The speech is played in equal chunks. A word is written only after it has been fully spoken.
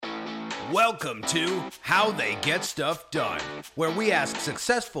Welcome to How They Get Stuff Done, where we ask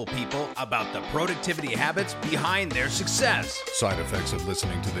successful people about the productivity habits behind their success. Side effects of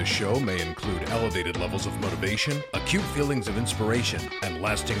listening to this show may include elevated levels of motivation, acute feelings of inspiration, and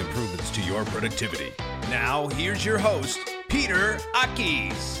lasting improvements to your productivity. Now, here's your host, Peter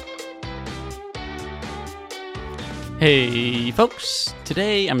Akis. Hey folks,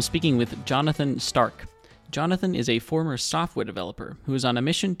 today I'm speaking with Jonathan Stark. Jonathan is a former software developer who is on a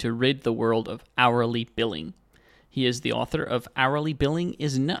mission to rid the world of hourly billing. He is the author of Hourly Billing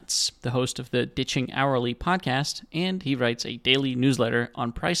is Nuts, the host of the Ditching Hourly podcast, and he writes a daily newsletter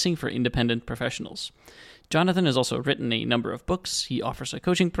on pricing for independent professionals. Jonathan has also written a number of books, he offers a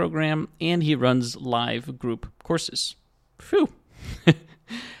coaching program, and he runs live group courses. Phew!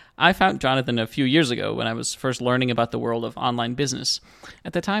 I found Jonathan a few years ago when I was first learning about the world of online business.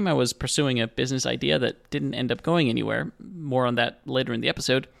 At the time, I was pursuing a business idea that didn't end up going anywhere. More on that later in the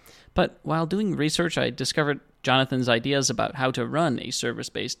episode. But while doing research, I discovered Jonathan's ideas about how to run a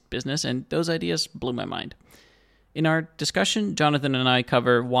service-based business, and those ideas blew my mind. In our discussion, Jonathan and I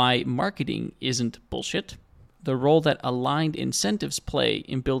cover why marketing isn't bullshit, the role that aligned incentives play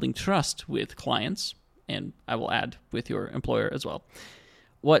in building trust with clients, and I will add with your employer as well,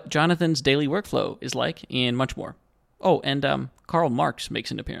 what Jonathan's daily workflow is like, and much more. Oh, and Karl Marx makes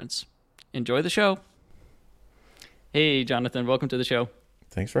an appearance. Enjoy the show. Hey, Jonathan, welcome to the show.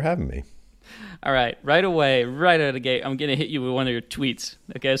 Thanks for having me. All right, right away, right out of the gate, I'm going to hit you with one of your tweets.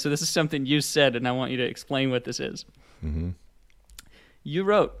 Okay, so this is something you said, and I want you to explain what this is. Mm-hmm. You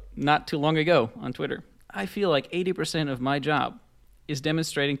wrote not too long ago on Twitter, I feel like 80% of my job is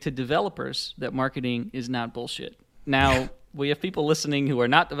demonstrating to developers that marketing is not bullshit. Now, we have people listening who are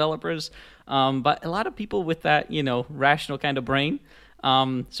not developers, but a lot of people with that, rational kind of brain.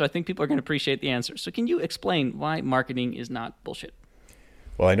 So I think people are going to appreciate the answer. So can you explain why marketing is not bullshit?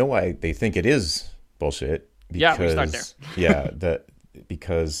 Well, I know why they think it is bullshit. Because, we start there.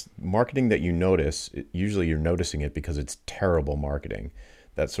 Because marketing that you notice, usually you're noticing it because it's terrible marketing.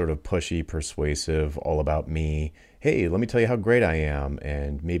 That sort of pushy, persuasive, all about me. Hey, let me tell you how great I am.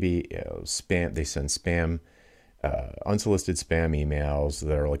 And maybe spam. They send spam. Unsolicited spam emails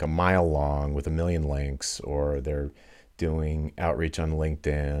that are like a mile long with 1 million links, or they're doing outreach on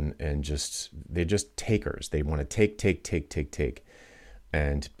LinkedIn, and they're just takers. They want to take,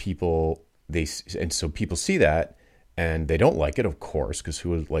 and so people see that and they don't like it, of course, because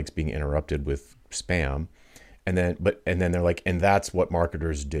who likes being interrupted with spam? And then they're like, and that's what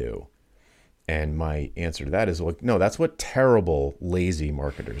marketers do. And my answer to that is, like, no, that's what terrible, lazy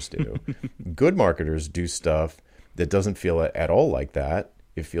marketers do. Good marketers do stuff that doesn't feel at all like that.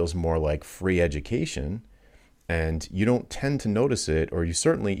 It feels more like free education, and you don't tend to notice it, or you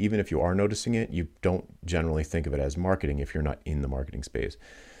certainly, even if you are noticing it, you don't generally think of it as marketing if you're not in the marketing space.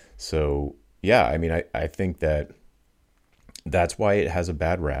 So yeah, I mean, I think that's why it has a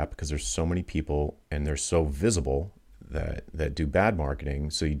bad rap, because there's so many people and they're so visible that do bad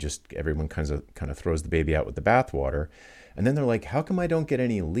marketing. So everyone kind of throws the baby out with the bathwater, and then they're like, how come I don't get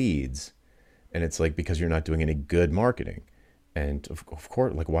any leads? And it's like, because you're not doing any good marketing. And of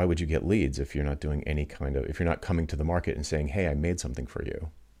course, like, why would you get leads if you're not doing if you're not coming to the market and saying, hey, I made something for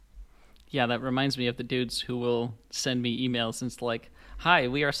you? Yeah, that reminds me of the dudes who will send me emails and it's like, hi,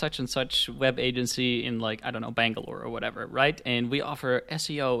 we are such and such web agency in, like, I don't know, Bangalore or whatever, right? And we offer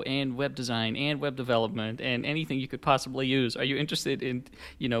SEO and web design and web development and anything you could possibly use. Are you interested in,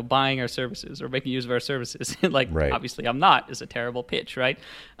 buying our services or making use of our services? Right. Obviously I'm not. It's a terrible pitch, right?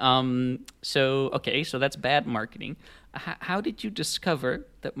 So that's bad marketing. How did you discover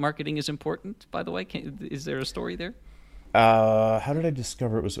that marketing is important, by the way? Is there a story there? How did I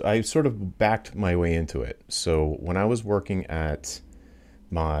discover it? I sort of backed my way into it. So when I was working at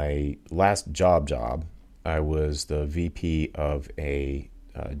my last job, I was the VP of a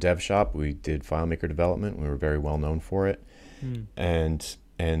dev shop. We did FileMaker development. We were very well known for it.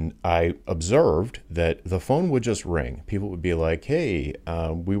 And I observed that the phone would just ring. People would be like, hey,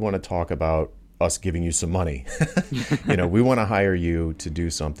 we want to talk about us giving you some money. We want to hire you to do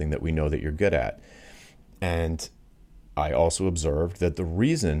something that we know that you're good at. And I also observed that the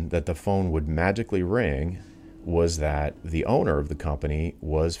reason that the phone would magically ring was that the owner of the company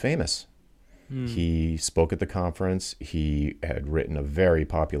was famous. He spoke at the conference. He had written a very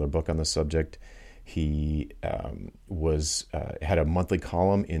popular book on the subject. He had a monthly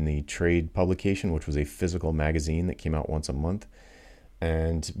column in the Trade publication, which was a physical magazine that came out once a month.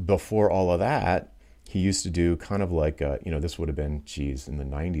 And before all of that, he used to do kind of like, this would have been, in the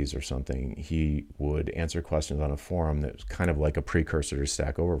 90s or something. He would answer questions on a forum that was kind of like a precursor to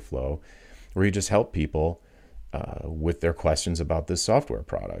Stack Overflow, where he just helped people with their questions about this software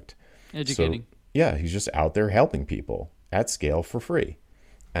product. Educating. So, yeah, he's just out there helping people at scale for free.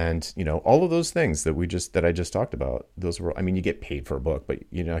 And, all of those things that I just talked about, those were, I mean, you get paid for a book, but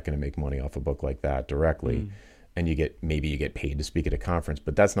you're not going to make money off a book like that directly. And maybe you get paid to speak at a conference,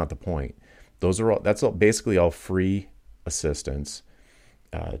 but that's not the point. That's basically all free assistance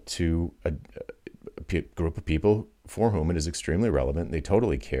to a group of people for whom it is extremely relevant. They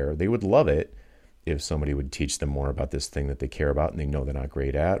totally care. They would love it if somebody would teach them more about this thing that they care about and they know they're not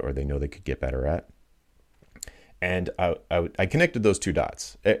great at, or they know they could get better at. And I connected those two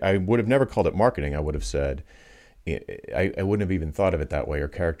dots. I would have never called it marketing. I would have said, I wouldn't have even thought of it that way or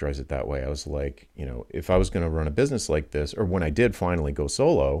characterized it that way. I was like, if I was going to run a business like this, or when I did finally go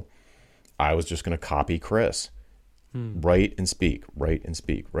solo, I was just going to copy Chris. Write and speak, write and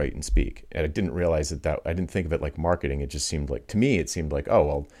speak, write and speak. And I didn't realize that I didn't think of it like marketing. It just seemed like, to me, oh,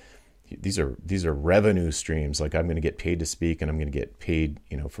 well, these are revenue streams. Like, I'm going to get paid to speak, and I'm going to get paid,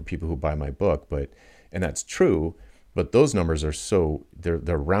 for people who buy my book. And that's true, but those numbers are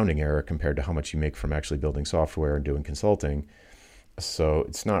they're rounding error compared to how much you make from actually building software and doing consulting. So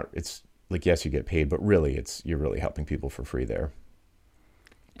it's like, yes, you get paid, but really you're really helping people for free there.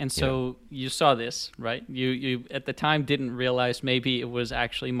 And so you saw this, right? You at the time didn't realize maybe it was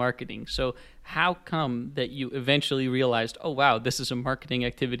actually marketing. So how come that you eventually realized, oh, wow, this is a marketing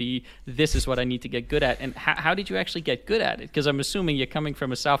activity. This is what I need to get good at. And how did you actually get good at it? Because I'm assuming you're coming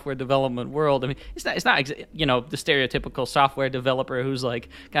from a software development world. I mean, it's not the stereotypical software developer who's like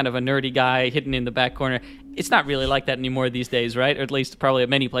kind of a nerdy guy hidden in the back corner. It's not really like that anymore these days, right? Or at least probably at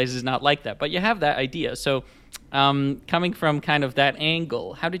many places not like that. But you have that idea. So coming from kind of that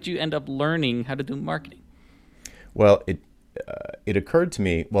angle, how did you end up learning how to do marketing? Well, it occurred to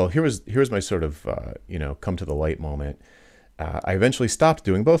me. Well, here's my sort of come to the light moment. I eventually stopped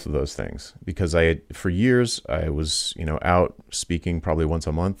doing both of those things because for years I was out speaking probably once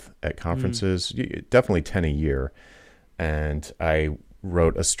a month at conferences, definitely 10 a year, and I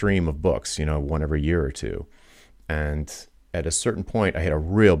wrote a stream of books, one every year or two, and at a certain point I had a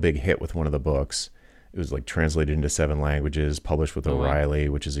real big hit with one of the books. It was like translated into 7 languages, published with O'Reilly,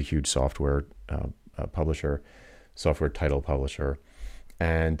 which is a huge software publisher, software title publisher.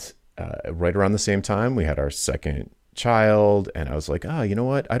 And right around the same time, we had our second child. And I was like, you know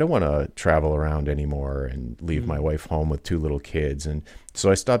what? I don't want to travel around anymore and leave my wife home with 2 little kids. And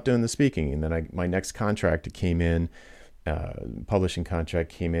so I stopped doing the speaking. And then my next contract came in, publishing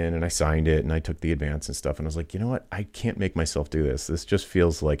contract came in, and I signed it and I took the advance and stuff. And I was like, you know what? I can't make myself do this. This just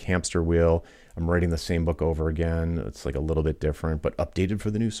feels like hamster wheel. I'm writing the same book over again. It's like a little bit different, but updated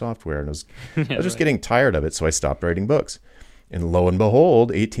for the new software. And I was just getting tired of it. So I stopped writing books. And lo and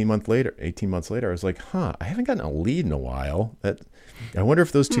behold, 18 months later, I was like, I haven't gotten a lead in a while. I wonder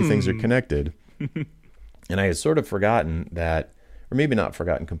if those two things are connected. And I had sort of forgotten that, or maybe not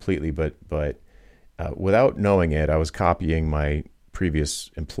forgotten completely, but without knowing it, I was copying my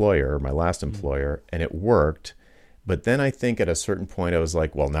previous employer, my last employer, and it worked. But then I think at a certain point I was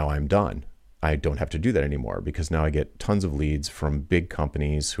like, well, now I'm done. I don't have to do that anymore because now I get tons of leads from big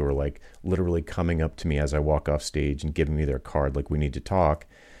companies who are like literally coming up to me as I walk off stage and giving me their card, like, we need to talk.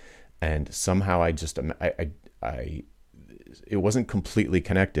 And somehow it wasn't completely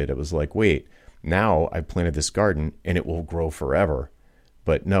connected. It was like, wait, now I planted this garden and it will grow forever.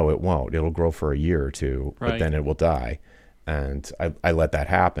 But no, it won't. It'll grow for a year or two, but then it will die. And I let that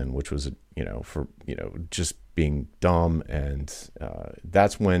happen, which was, just being dumb. And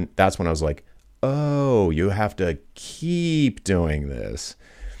that's when I was like, oh, you have to keep doing this.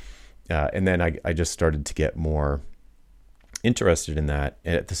 And then I just started to get more interested in that.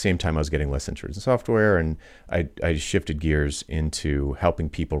 And at the same time, I was getting less interested in software. And I shifted gears into helping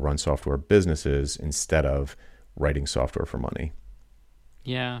people run software businesses instead of writing software for money.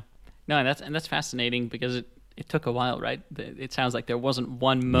 Yeah. No, and that's fascinating because it took a while, right? It sounds like there wasn't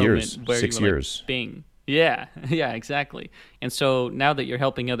one moment where 6 you were years. Like, bing. Yeah, exactly. And so now that you're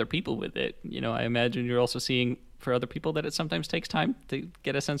helping other people with it, I imagine you're also seeing for other people that it sometimes takes time to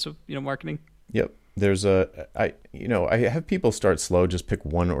get a sense of, marketing. Yep. There's I have people start slow, just pick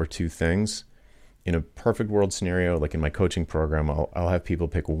 1 or 2 things. In a perfect world scenario, like in my coaching program, I'll have people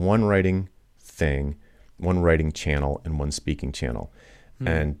pick 1 writing thing, 1 writing channel, and 1 speaking channel.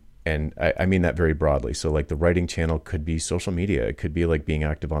 And I mean that very broadly. So like the writing channel could be social media. It could be like being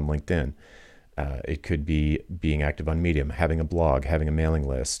active on LinkedIn. It could be being active on Medium, having a blog, having a mailing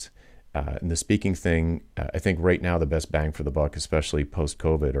list. And the speaking thing, I think right now the best bang for the buck, especially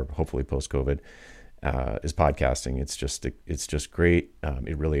post-COVID or hopefully post-COVID, is podcasting. It's just great.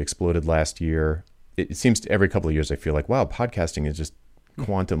 It really exploded last year. It seems to, every couple of years I feel like, wow, podcasting is just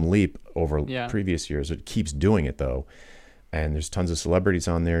quantum leap over previous years. It keeps doing it though. And there's tons of celebrities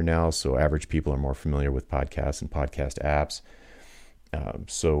on there now, so average people are more familiar with podcasts and podcast apps.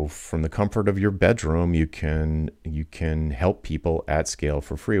 So from the comfort of your bedroom, you can help people at scale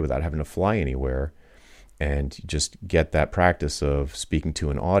for free without having to fly anywhere, and just get that practice of speaking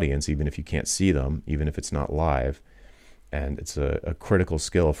to an audience, even if you can't see them, even if it's not live. And it's a critical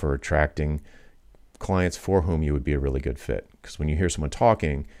skill for attracting clients for whom you would be a really good fit. Because when you hear someone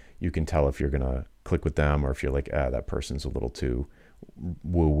talking, you can tell if you're going to click with them, or if you're like, that person's a little too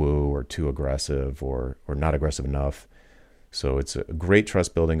woo-woo or too aggressive or not aggressive enough. So it's a great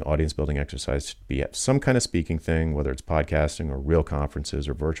trust building, audience building exercise to be at some kind of speaking thing, whether it's podcasting or real conferences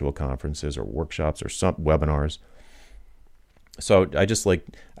or virtual conferences or workshops or some webinars. So I just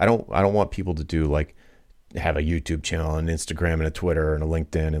I don't want people to do have a YouTube channel, an Instagram and a Twitter and a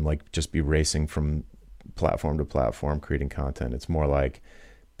LinkedIn and just be racing from platform to platform creating content. It's more like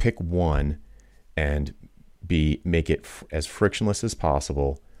pick one and make it as frictionless as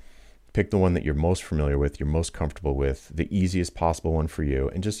possible. Pick the one that you're most familiar with, you're most comfortable with, the easiest possible one for you,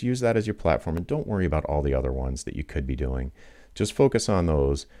 and just use that as your platform. And don't worry about all the other ones that you could be doing. Just focus on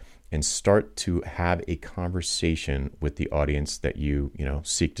those and start to have a conversation with the audience that you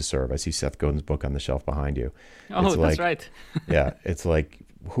seek to serve. I see Seth Godin's book on the shelf behind you. Oh, that's right. Yeah, it's like,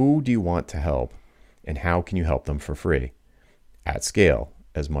 who do you want to help, and how can you help them for free at scale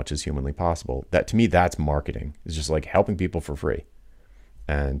as much as humanly possible? That, to me, that's marketing. It's just like helping people for free.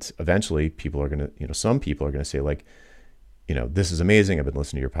 And eventually people are going to, some people are going to say this is amazing. I've been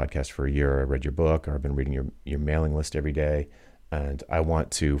listening to your podcast for a year. I read your book, or I've been reading your mailing list every day. And I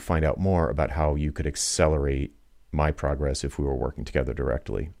want to find out more about how you could accelerate my progress if we were working together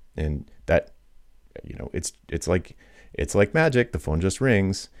directly. And that, it's like magic. The phone just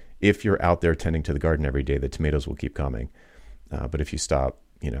rings. If you're out there tending to the garden every day, the tomatoes will keep coming. But if you stop,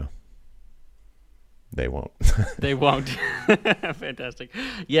 they won't. They won't. Fantastic.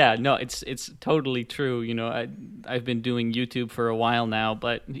 Yeah, no, it's totally true. I've been doing YouTube for a while now,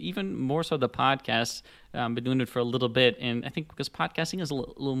 but even more so the podcast. Been doing it for a little bit, and I think because podcasting is a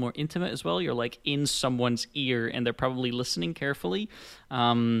little more intimate as well, you're in someone's ear, and they're probably listening carefully.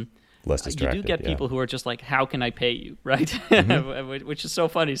 Less distracted. You do get people who are just how can I pay you, right? Mm-hmm. Which is so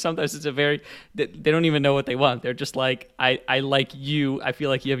funny. Sometimes it's they don't even know what they want. They're just I like you. I feel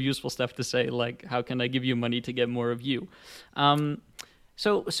like you have useful stuff to say, how can I give you money to get more of you?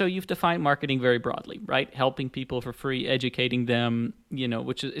 So you've defined marketing very broadly, right? Helping people for free, educating them,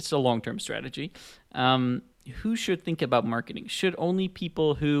 which it's a long-term strategy. Who should think about marketing? Should only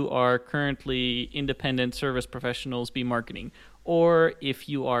people who are currently independent service professionals be marketing? Or if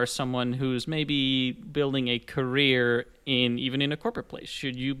you are someone who's maybe building a career even in a corporate place,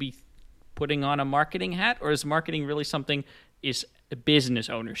 should you be putting on a marketing hat? Or is marketing really something a business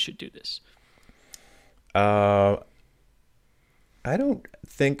owner should do this? I don't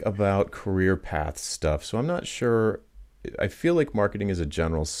think about career path stuff, so I'm not sure. I feel like marketing is a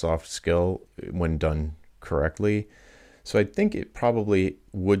general soft skill when done correctly. So I think it probably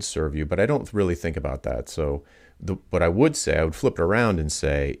would serve you, but I don't really think about that. So what I would say, I would flip it around and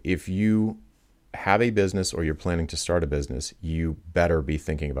say, if you have a business or you're planning to start a business, you better be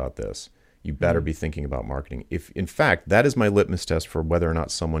thinking about this. You better be thinking about marketing. If, in fact, that is my litmus test for whether or not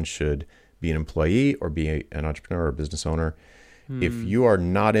someone should be an employee or be an entrepreneur or a business owner. If you are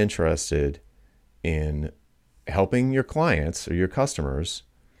not interested in helping your clients or your customers,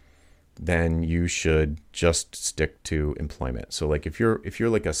 then you should just stick to employment. So if you're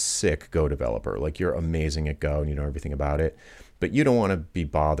like a sick Go developer, you're amazing at Go and you know everything about it, but you don't want to be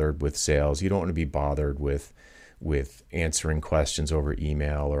bothered with sales. You don't want to be bothered with answering questions over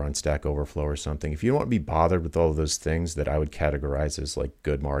email or on Stack Overflow or something. If you don't want to be bothered with all of those things that I would categorize as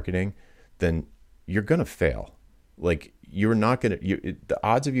good marketing, then you're going to fail. You're not going to, the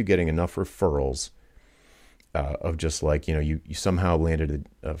odds of you getting enough referrals of just you somehow landed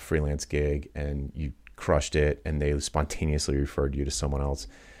a freelance gig and you crushed it and they spontaneously referred you to someone else,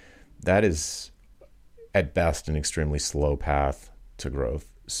 that is at best an extremely slow path to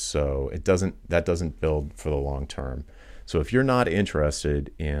growth. So that doesn't build for the long term. So if you're not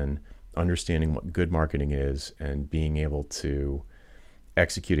interested in understanding what good marketing is and being able to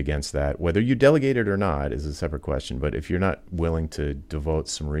execute against that, whether you delegate it or not is a separate question. But if you're not willing to devote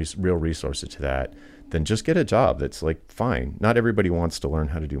some real resources to that, then just get a job that's fine. Not everybody wants to learn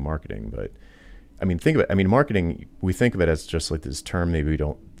how to do marketing, but think of it. Marketing, we think of it as just this term. Maybe we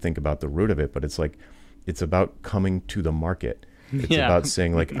don't think about the root of it, but it's about coming to the market. It's about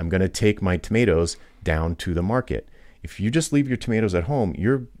saying I'm going to take my tomatoes down to the market. If you just leave your tomatoes at home,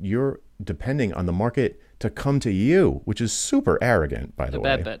 you're depending on the market to come to you, which is super arrogant, by the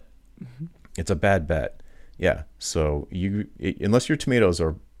way. It's a bad bet. It's a bad bet. Yeah. So unless your tomatoes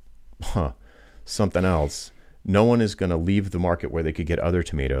are something else, no one is going to leave the market where they could get other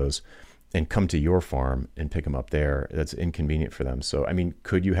tomatoes and come to your farm and pick them up there. That's inconvenient for them. So, I mean,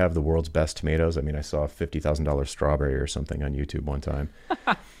 could you have the world's best tomatoes? I mean, I saw a $50,000 strawberry or something on YouTube one time.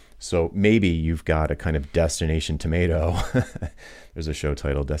 So maybe you've got a kind of destination tomato. There's a show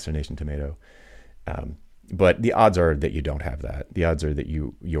titled Destination Tomato. But the odds are that you don't have that. The odds are that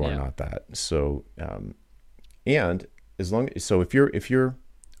you are not that. So, and so if you're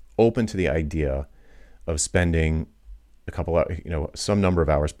open to the idea of spending a couple of, some number of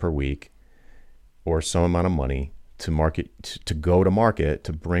hours per week or some amount of money to go to market,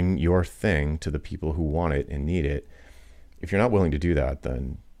 to bring your thing to the people who want it and need it. If you're not willing to do that,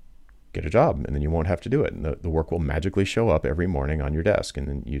 then get a job, and then you won't have to do it. And the work will magically show up every morning on your desk, and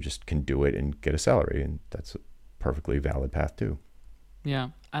then you just can do it and get a salary. And that's a perfectly valid path too. Yeah.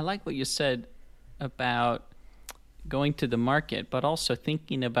 I like what you said about going to the market, but also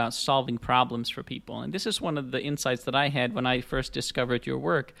thinking about solving problems for people. And this is one of the insights that I had when I first discovered your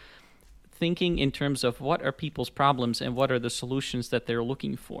work, thinking in terms of what are people's problems and what are the solutions that they're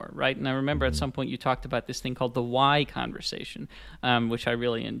looking for, right? And I remember at some point you talked about this thing called the why conversation, which I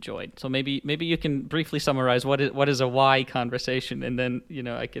really enjoyed. So maybe you can briefly summarize what is a why conversation, and then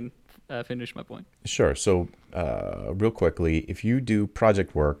I can finish my point. Sure. So real quickly, if you do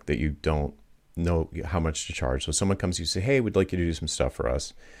project work that you don't know how much to charge, so someone comes to you and say, hey, we'd like you to do some stuff for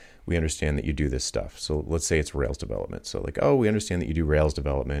us. We understand that you do this stuff. So let's say it's Rails development. So like, oh, we understand that you do Rails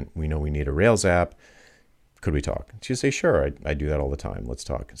development. We know we need a Rails app. Could we talk? So you say, sure, I do that all the time. Let's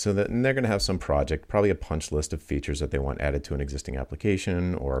talk. So and they're going to have some project, probably a punch list of features that they want added to an existing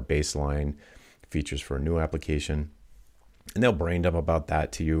application or baseline features for a new application. And they'll brain dump about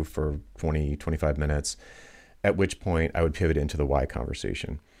that to you for 20, 25 minutes, at which point I would pivot into the why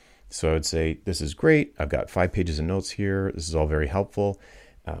conversation. So I would say, this is great. I've got 5 pages of notes here. This is all very helpful.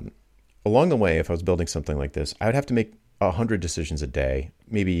 Along the way, if I was building something like this, I would have to make 100 decisions a day,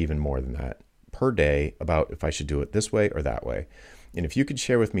 maybe even more than that, per day about if I should do it this way or that way. And if you could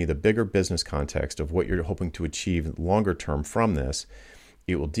share with me the bigger business context of what you're hoping to achieve longer term from this,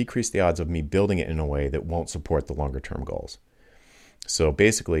 it will decrease the odds of me building it in a way that won't support the longer term goals. So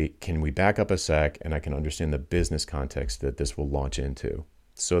basically, can we back up a sec and I can understand the business context that this will launch into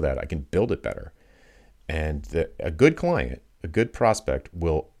so that I can build it better? And a good client, a good prospect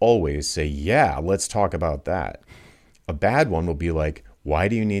will always say, yeah, let's talk about that. A bad one will be like, why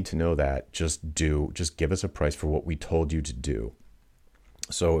do you need to know that? Just give us a price for what we told you to do.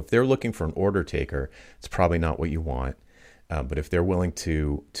 So if they're looking for an order taker, it's probably not what you want. But if they're willing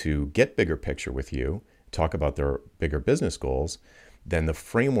to get bigger picture with you, talk about their bigger business goals, then the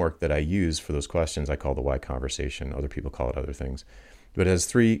framework that I use for those questions, I call the why conversation. Other people call it other things. But it has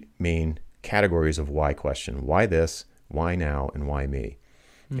 3 main categories of why question. Why this? Why now, and why me?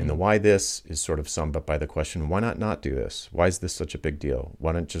 And the why this is sort of summed up by the question, why not do this? Why is this such a big deal?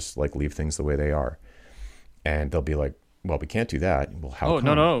 Why not just leave things the way they are? And they'll be like, well, we can't do that. Well, how come?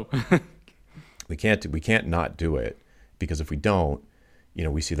 No. We can't not do it, because if we don't,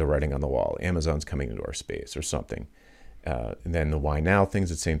 we see the writing on the wall. Amazon's coming into our space or something. And then the why now thing's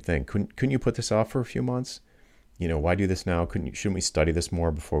the same thing. Couldn't you put this off for a few months? Why do this now? Shouldn't we study this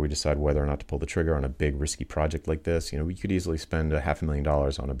more before we decide whether or not to pull the trigger on a big risky project like this? We could easily spend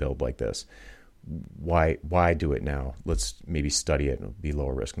 $500,000 on a build like this. Why do it now? Let's maybe study it and be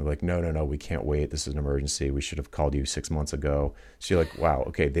lower risk. And they're like, no, we can't wait. This is an emergency. We should have called you 6 months ago. So you're like, wow,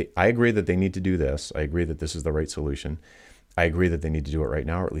 okay, I agree that they need to do this. I agree that this is the right solution. I agree that they need to do it right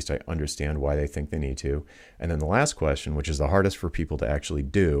now, or at least I understand why they think they need to. And then the last question, which is the hardest for people to actually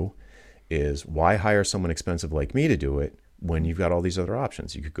do, is why hire someone expensive like me to do it when you've got all these other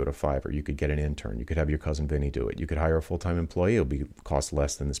options? You could go to Fiverr, you could get an intern, you could have your cousin Vinny do it, you could hire a full-time employee, it'll cost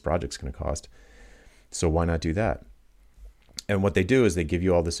less than this project's going to cost. So why not do that? And what they do is they give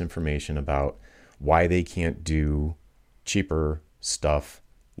you all this information about why they can't do cheaper stuff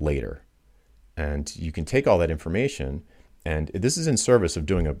later. And you can take all that information, and this is in service of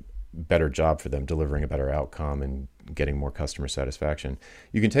doing a better job for them, delivering a better outcome and getting more customer satisfaction.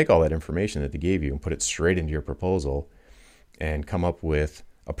 You can take all that information that they gave you and put it straight into your proposal and come up with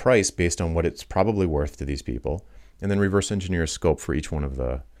a price based on what it's probably worth to these people, and then reverse engineer a scope for each one of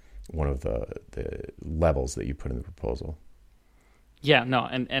the levels that you put in the proposal. Yeah, no,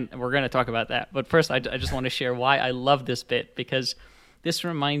 and we're going to talk about that. But first, I just want to share why I love this bit, because this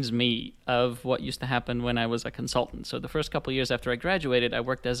reminds me of what used to happen when I was a consultant. So the first couple of years after I graduated, I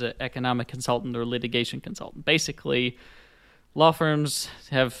worked as an economic consultant or litigation consultant. Basically, law firms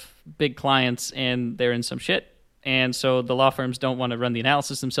have big clients and they're in some shit, And so the law firms don't want to run the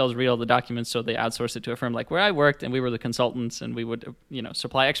analysis themselves, read all the documents, so they outsource it to a firm like where I worked, and we were the consultants, and we would,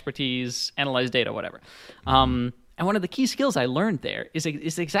 supply expertise, analyze data, whatever. And one of the key skills I learned there is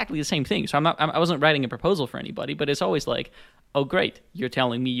exactly the same thing. So I wasn't writing a proposal for anybody, but it's always like, oh, great, you're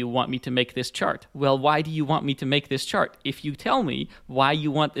telling me you want me to make this chart. Well, why do you want me to make this chart? If you tell me why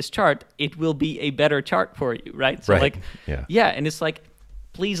you want this chart, it will be a better chart for you, right? So right. Yeah, and it's like,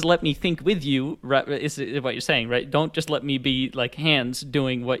 please let me think with you, right, is what you're saying, right? Don't just let me be like hands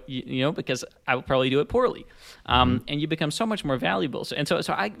doing what, because I will probably do it poorly. And you become so much more valuable. So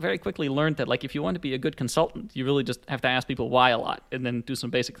I very quickly learned that, like, if you want to be a good consultant, you really just have to ask people why a lot and then do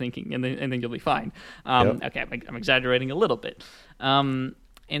some basic thinking, and then you'll be fine. Okay, I'm exaggerating a little bit. And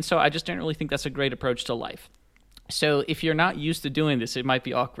so I just generally think that's a great approach to life. So if you're not used to doing this, it might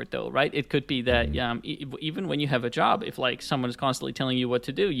be awkward, though, right? It could be that even when you have a job, if like someone is constantly telling you what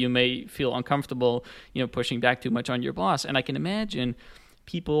to do, you may feel uncomfortable, pushing back too much on your boss. And I can imagine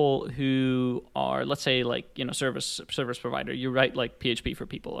people who are, let's say, like, service provider, you write like PHP for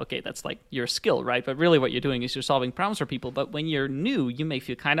people. Okay, that's like your skill, right? But really what you're doing is you're solving problems for people. But when you're new, you may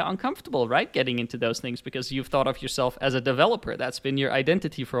feel kind of uncomfortable, right? Getting into those things because you've thought of yourself as a developer. That's been your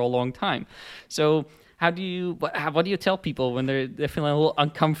identity for a long time. So what do you tell people when they're feeling a little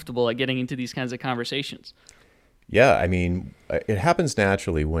uncomfortable at getting into these kinds of conversations? Yeah, I mean, it happens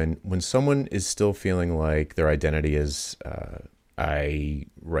naturally when someone is still feeling like their identity is I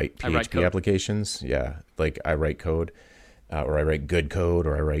write PHP applications. Yeah, like I write code, or I write good code,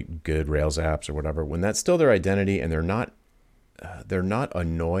 or I write good Rails apps, or whatever. When that's still their identity, and they're not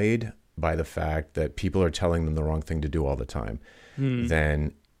annoyed by the fact that people are telling them the wrong thing to do all the time,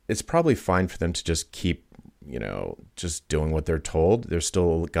 then it's probably fine for them to just keep, just doing what they're told. They're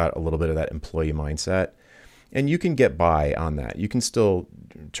still got a little bit of that employee mindset. And you can get by on that. You can still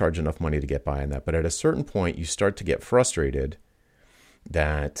charge enough money to get by on that. But at a certain point, you start to get frustrated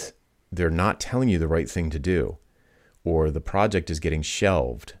that they're not telling you the right thing to do, or the project is getting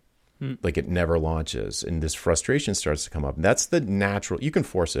shelved, like it never launches. And this frustration starts to come up. And that's the natural, you can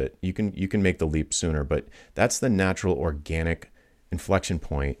force it. You can make the leap sooner, but that's the natural organic inflection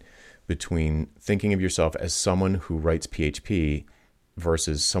point between thinking of yourself as someone who writes PHP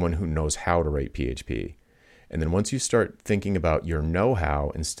versus someone who knows how to write PHP. And then once you start thinking about your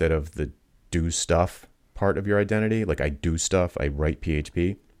know-how instead of the do stuff part of your identity, like I do stuff, I write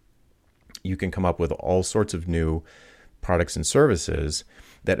PHP, you can come up with all sorts of new products and services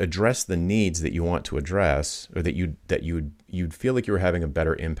that address the needs that you want to address, or that you'd feel like you were having a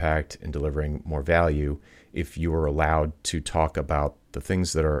better impact and delivering more value if you were allowed to talk about the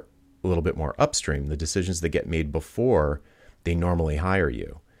things that are a little bit more upstream, the decisions that get made before they normally hire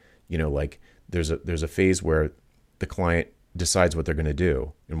you. Like there's a phase where the client decides what they're going to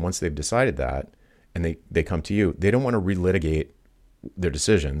do. And once they've decided that and they come to you, they don't want to relitigate their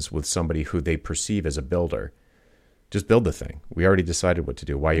decisions with somebody who they perceive as a builder. Just build the thing. We already decided what to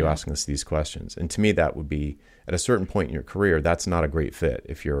do. Why are you asking us these questions? And to me, that would be, at a certain point in your career, that's not a great fit.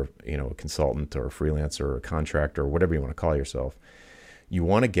 If you're, a consultant or a freelancer or a contractor or whatever you want to call yourself, you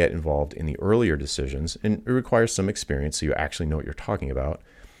want to get involved in the earlier decisions, and it requires some experience so you actually know what you're talking about.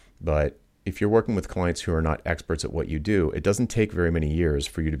 But if you're working with clients who are not experts at what you do, it doesn't take very many years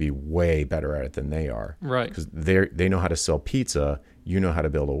for you to be way better at it than they are. Right. Because they know how to sell pizza, you know how to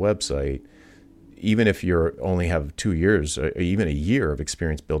build a website. Even if you only have 2 years, or even a year of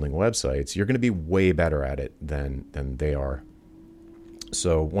experience building websites, you're going to be way better at it than they are.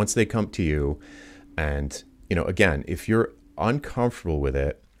 So once they come to you, and again, if you're uncomfortable with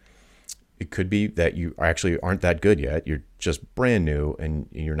it, it could be that you actually aren't that good yet. You're just brand new, and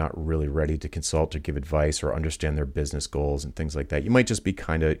you're not really ready to consult or give advice or understand their business goals and things like that. You might just be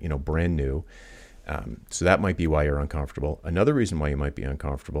kind of brand new. So that might be why you're uncomfortable. Another reason why you might be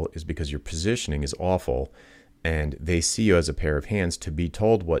uncomfortable is because your positioning is awful, and they see you as a pair of hands to be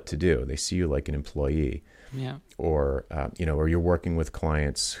told what to do. They see you like an employee. Yeah. Or, or you're working with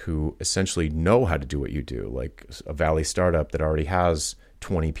clients who essentially know how to do what you do, like a Valley startup that already has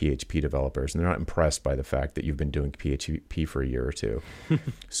 20 PHP developers, and they're not impressed by the fact that you've been doing PHP for a year or two.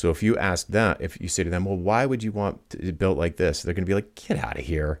 So if you say to them, well, why would you want it built like this? They're going to be like, get out of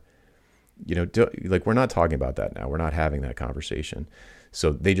here. We're not talking about that now. We're not having that conversation.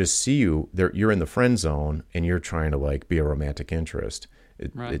 So they just see you, you're in the friend zone, and you're trying to be a romantic interest.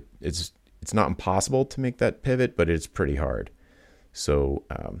 It's not impossible to make that pivot, but it's pretty hard. So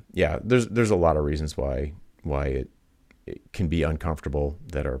there's a lot of reasons why it can be uncomfortable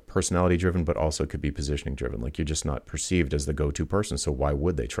that are personality driven, but also could be positioning driven. Like, you're just not perceived as the go-to person. So why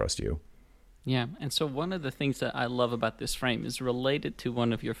would they trust you? Yeah, and so one of the things that I love about this frame is related to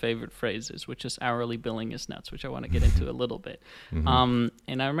one of your favorite phrases, which is hourly billing is nuts, which I want to get into a little bit. And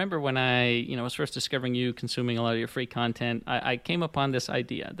I remember when I was first discovering you, consuming a lot of your free content, I came upon this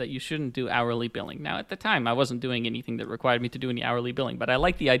idea that you shouldn't do hourly billing. Now, at the time, I wasn't doing anything that required me to do any hourly billing, but I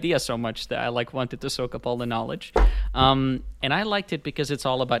liked the idea so much that I wanted to soak up all the knowledge. And I liked it because it's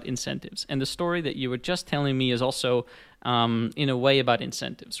all about incentives. And the story that you were just telling me is also in a way about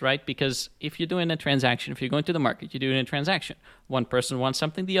incentives, right? Because if you're doing a transaction, if you're going to the market, you're doing a transaction. One person wants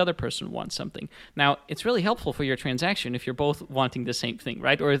something, the other person wants something. Now, it's really helpful for your transaction if you're both wanting the same thing,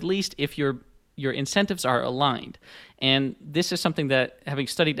 right? Or at least if your incentives are aligned. And this is something that, having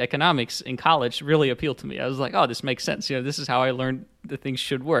studied economics in college, really appealed to me. I was like, oh, this makes sense. This is how I learned that things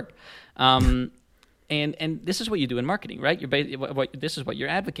should work. And this is what you do in marketing, right? This is what you're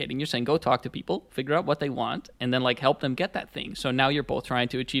advocating. You're saying, go talk to people, figure out what they want, and then help them get that thing. So now you're both trying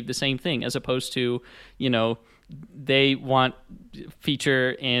to achieve the same thing, as opposed to, they want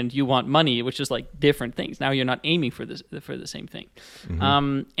feature and you want money, which is different things. Now you're not aiming for the same thing.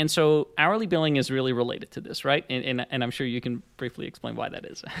 Mm-hmm. And so hourly billing is really related to this, right? And I'm sure you can briefly explain why that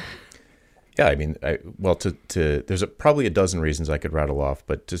is. Yeah, I mean, there's probably a dozen reasons I could rattle off,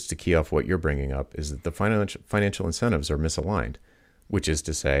 but just to key off what you're bringing up is that the financial incentives are misaligned, which is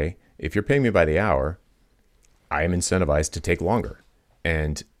to say, if you're paying me by the hour, I am incentivized to take longer.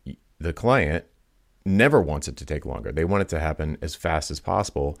 And the client never wants it to take longer. They want it to happen as fast as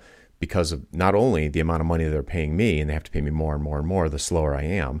possible because of not only the amount of money they're paying me, and they have to pay me more and more and more the slower I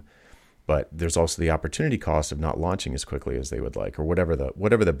am, but there's also the opportunity cost of not launching as quickly as they would like, or whatever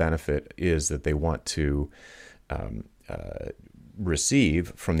the benefit is that they want to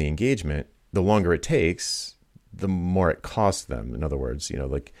receive from the engagement. The longer it takes, the more it costs them. In other words,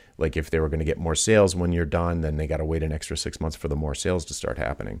 like if they were going to get more sales when you're done, then they got to wait an extra 6 months for the more sales to start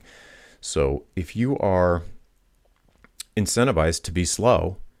happening. So if you are incentivized to be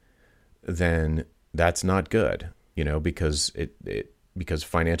slow, then that's not good, because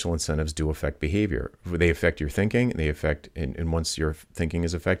financial incentives do affect behavior. They affect your thinking. And once your thinking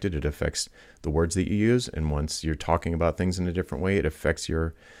is affected, it affects the words that you use. And once you're talking about things in a different way, it affects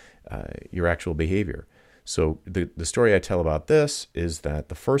your actual behavior. So the story I tell about this is that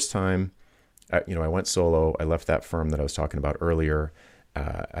the first time, I went solo. I left that firm that I was talking about earlier.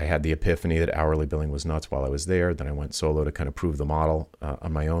 I had the epiphany that hourly billing was nuts while I was there. Then I went solo to kind of prove the model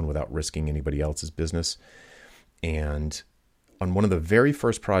on my own without risking anybody else's business. And on one of the very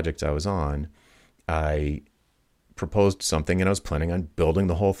first projects I was on, I proposed something, and I was planning on building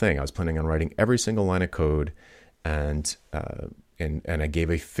the whole thing. I was planning on writing every single line of code, and I gave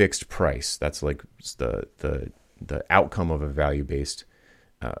a fixed price. That's like the outcome of a value-based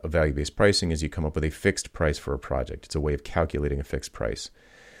pricing is you come up with a fixed price for a project. It's a way of calculating a fixed price.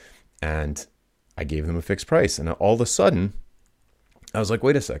 And I gave them a fixed price, and all of a sudden, I was like,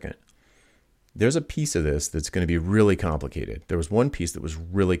 wait a second. There's a piece of this that's going to be really complicated. There was one piece that was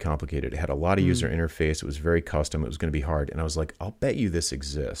really complicated. It had a lot of user interface. It was very custom. It was going to be hard. And I was like, I'll bet you this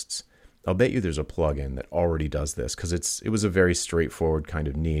exists. I'll bet you there's a plugin that already does this, because it was a very straightforward kind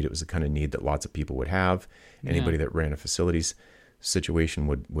of need. It was the kind of need that lots of people would have. Anybody that ran a facilities situation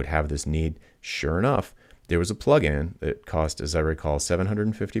would have this need. Sure enough, there was a plugin that cost, as I recall,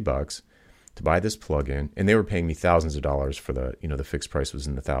 $750 to buy this plugin, and they were paying me thousands of dollars for the fixed price was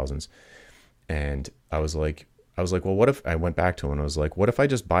in the thousands. And I was like, well, what if I went back to him and I was like, what if I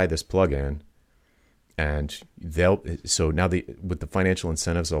just buy this plugin, and so now with the financial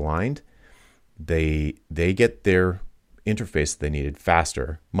incentives aligned, they get their interface that they needed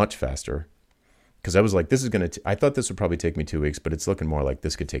faster, much faster. Because I was like, I thought this would probably take me 2 weeks, but it's looking more like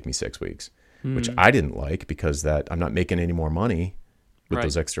this could take me 6 weeks, which I didn't like, because I'm not making any more money with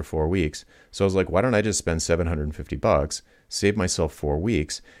those extra 4 weeks. So I was like, why don't I just spend $750, save myself 4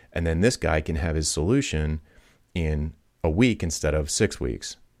 weeks, and then this guy can have his solution in a week instead of 6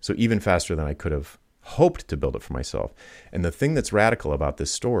 weeks. So even faster than I could have hoped to build it for myself. And the thing that's radical about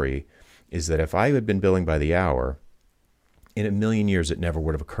this story is that if I had been billing by the hour, in a million years, it never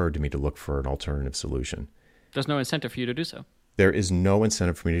would have occurred to me to look for an alternative solution. There's no incentive for you to do so. There is no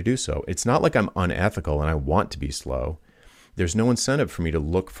incentive for me to do so. It's not like I'm unethical and I want to be slow. There's no incentive for me to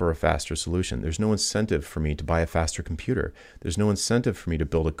look for a faster solution. There's no incentive for me to buy a faster computer. There's no incentive for me to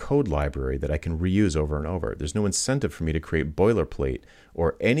build a code library that I can reuse over and over. There's no incentive for me to create boilerplate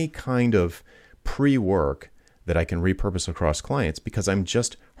or any kind of pre-work that I can repurpose across clients, because I'm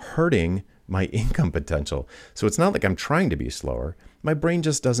just hurting my income potential. So it's not like I'm trying to be slower. My brain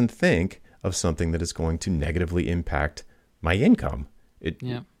just doesn't think of something that is going to negatively impact my income. It's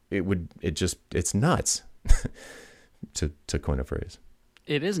nuts. To coin a phrase.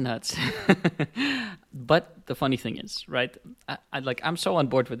 It is nuts. But the funny thing is, right? I'm so on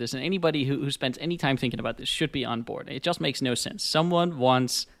board with this, and anybody who spends any time thinking about this should be on board. It just makes no sense. Someone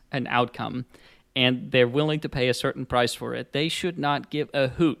wants an outcome, and they're willing to pay a certain price for it. They should not give a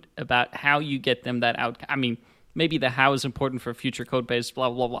hoot about how you get them that outcome. I mean, maybe the how is important for future code base, blah,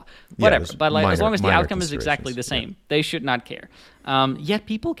 blah, blah. Whatever. Yeah, but as long as the outcome is exactly the considerations. same, they should not care. Yet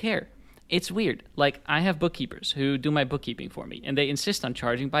people care. It's weird. Like, I have bookkeepers who do my bookkeeping for me, and they insist on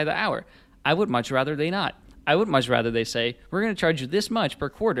charging by the hour. I would much rather they not. I would much rather they say, we're going to charge you this much per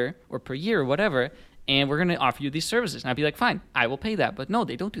quarter or per year or whatever, and we're going to offer you these services. And I'd be like, fine, I will pay that. But no,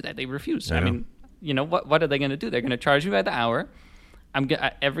 they don't do that. They refuse. I mean, what are they going to do? They're going to charge me by the hour.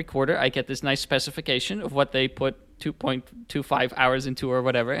 Every quarter, I get this nice specification of what they put 2.25 hours into or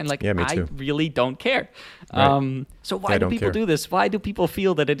whatever, and like, me I too. really don't care. Right. So why do people do this? Why do people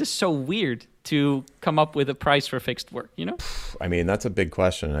feel that it is so weird to come up with a price for fixed work? You know, I mean, that's a big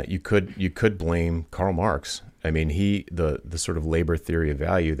question. You could blame Karl Marx. I mean, the sort of labor theory of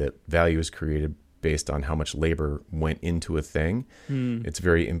value, that value is created based on how much labor went into a thing. It's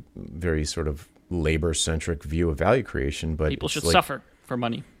very very sort of labor centric view of value creation. But people should suffer for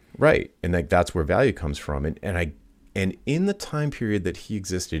money, right? And like that's where value comes from. And in the time period that he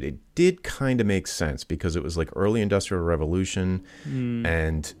existed, it did kind of make sense because it was like early industrial revolution,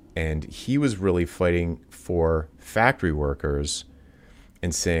 and he was really fighting for factory workers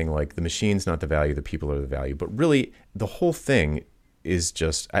and saying like the machine's not the value, the people are the value. But really, the whole thing is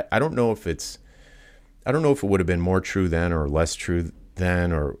just I don't know if it would have been more true then or less true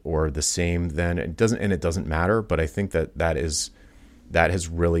then or the same then. It doesn't matter. But I think that has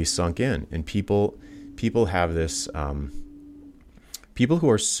really sunk in, and people have this, people who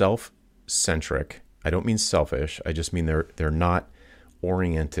are self-centric. I don't mean selfish. I just mean they're not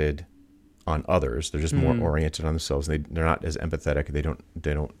oriented on others. They're just more oriented on themselves. They're not as empathetic. They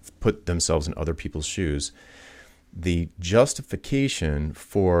don't put themselves in other people's shoes. The justification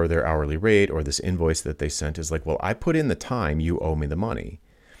for their hourly rate or this invoice that they sent is like, well, I put in the time, you owe me the money.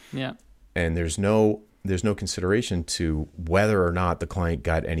 Yeah. And there's no consideration to whether or not the client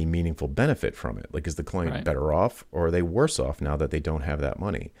got any meaningful benefit from it. Like, is the client better off or are they worse off now that they don't have that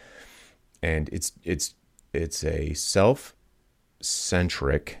money? And it's a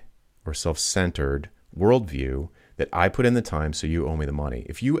self-centric or self-centered worldview that I put in the time, so you owe me the money.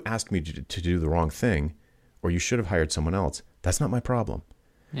 If you asked me to do the wrong thing, or you should have hired someone else, that's not my problem.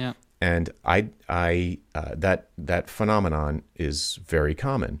 Yeah. And that phenomenon is very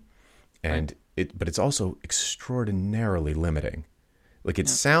common, and but it's also extraordinarily limiting. Like, it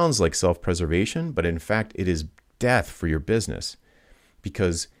sounds like self-preservation, but in fact, it is death for your business,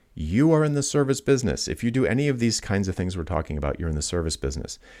 because you are in the service business. If you do any of these kinds of things we're talking about, you're in the service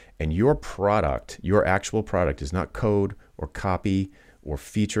business, and your product, your actual product, is not code or copy or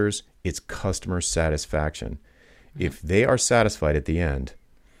features. It's customer satisfaction. If they are satisfied at the end,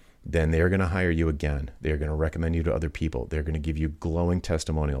 then they're going to hire you again. They're going to recommend you to other people. They're going to give you glowing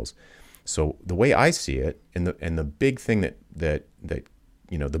testimonials. So the way I see it, and the big thing that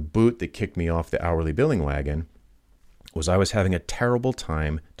the boot that kicked me off the hourly billing wagon was I was having a terrible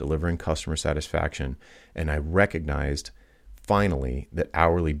time delivering customer satisfaction, and I recognized finally that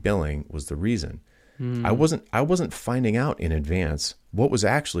hourly billing was the reason. I wasn't finding out in advance what was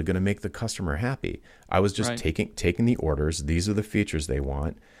actually going to make the customer happy. I was just taking the orders. These are the features they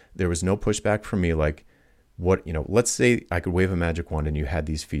want. There was no pushback from me like, let's say I could wave a magic wand and you had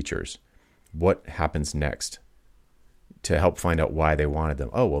these features. What happens next to help find out why they wanted them?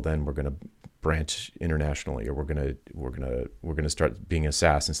 Oh, well, then we're going to branch internationally, or we're going to start being a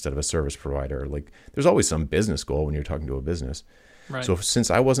SaaS instead of a service provider. Like, there's always some business goal when you're talking to a business. Right. So since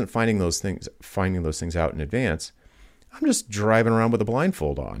I wasn't finding those things out in advance, I'm just driving around with a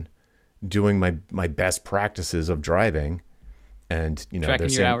blindfold on, doing my best practices of driving, and tracking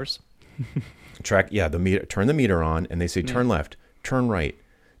your hours. The meter. Turn the meter on, and they say turn left, turn right,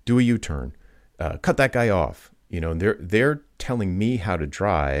 do a U-turn, cut that guy off. They're telling me how to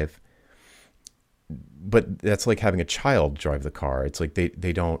drive. But that's like having a child drive the car. It's like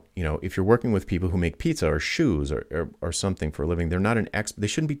they don't, if you're working with people who make pizza or shoes or something for a living, they're not an expert. They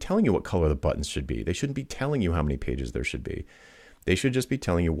shouldn't be telling you what color the buttons should be. They shouldn't be telling you how many pages there should be. They should just be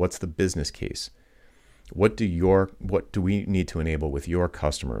telling you what's the business case. What do we need to enable with your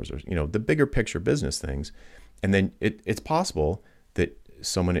customers, or the bigger picture business things. And then it's possible that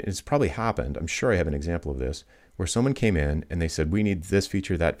it's probably happened. I'm sure I have an example of this where someone came in and they said, we need this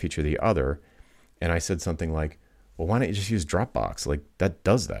feature, that feature, the other. And I said something like, well, why don't you just use Dropbox? Like, that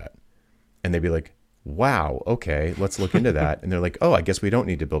does that. And they'd be like, wow, okay, let's look into that. And they're like, oh, I guess we don't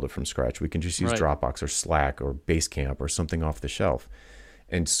need to build it from scratch. We can just use Dropbox or Slack or Basecamp or something off the shelf.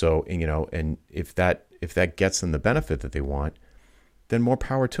 And so, and if that gets them the benefit that they want, then more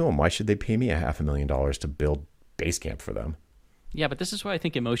power to them. Why should they pay me $500,000 to build Basecamp for them? Yeah, but this is where I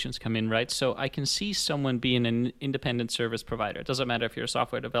think emotions come in, right? So I can see someone being an independent service provider. It doesn't matter if you're a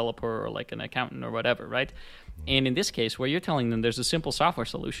software developer or like an accountant or whatever, right? And in this case, where you're telling them there's a simple software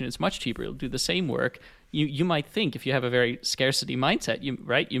solution, it's much cheaper, it'll do the same work. You might think, if you have a very scarcity mindset,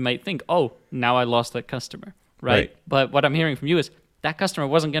 you might think, oh, now I lost that customer, right? But what I'm hearing from you is that customer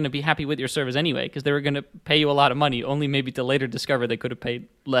wasn't going to be happy with your service anyway, because they were going to pay you a lot of money, only maybe to later discover they could have paid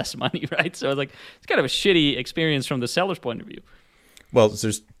less money, right? So it's kind of a shitty experience from the seller's point of view. Well,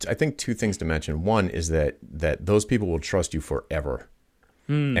 there's, I think, two things to mention. One is that those people will trust you forever.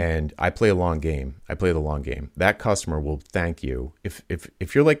 And I play a long game. I play the long game. That customer will thank you.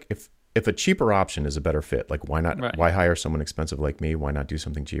 If you're like, if a cheaper option is a better fit, like why not? Right. Why hire someone expensive like me? Why not do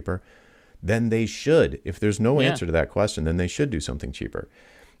something cheaper? Then they should. If there's no answer to that question, then they should do something cheaper.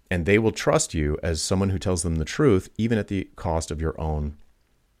 And they will trust you as someone who tells them the truth, even at the cost of your own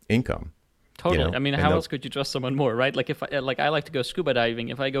income. Totally. I mean, how else could you trust someone more, right? Like if I like to go scuba diving,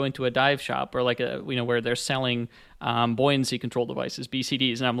 if I go into a dive shop or where they're selling buoyancy control devices,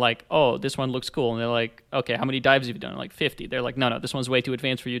 BCDs, and I'm like, oh, this one looks cool, and they're like, okay, how many dives have you done? I'm like 50. They're like, no, this one's way too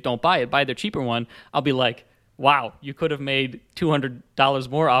advanced for you. Don't buy it. Buy their cheaper one. I'll be like, wow, you could have made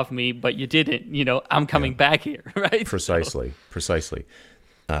 $200 more off me, but you didn't. I'm coming back here, right? Precisely.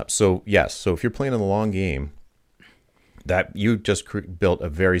 So yes, so if you're playing in the long game, that you just built a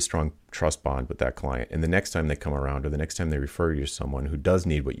very strong trust bond with that client, and the next time they come around or the next time they refer you to someone who does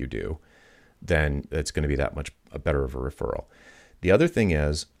need what you do, then it's going to be that much better of a referral. The other thing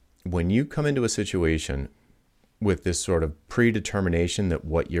is, when you come into a situation with this sort of predetermination that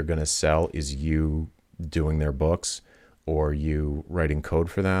what you're going to sell is you doing their books, or you writing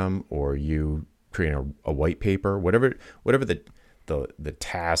code for them, or you creating a white paper, whatever the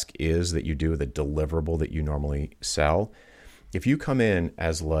task is that you do, the deliverable that you normally sell. If you come in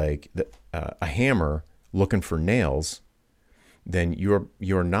as like a hammer looking for nails, then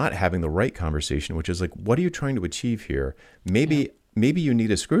you're not having the right conversation, which is like, what are you trying to achieve here? Maybe you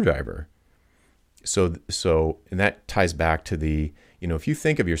need a screwdriver. So and that ties back to the, if you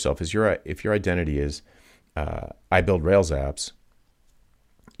think of yourself as if your identity is I build Rails apps,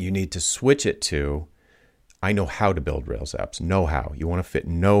 you need to switch it to I know how to build Rails apps. Know-how. You want to fit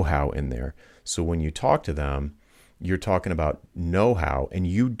know-how in there. So when you talk to them, you're talking about know-how, and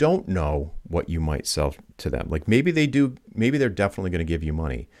you don't know what you might sell to them. Like maybe they do, maybe they're definitely going to give you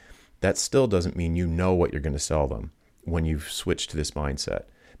money. That still doesn't mean you know what you're going to sell them when you've switched to this mindset.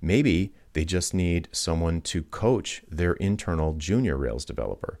 Maybe they just need someone to coach their internal junior Rails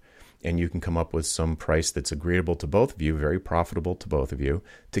developer. And you can come up with some price that's agreeable to both of you, very profitable to both of you,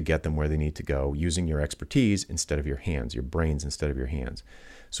 to get them where they need to go, using your expertise instead of your hands, your brains instead of your hands.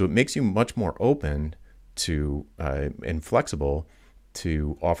 So it makes you much more open to and flexible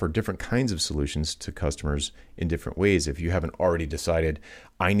to offer different kinds of solutions to customers in different ways. If you haven't already decided,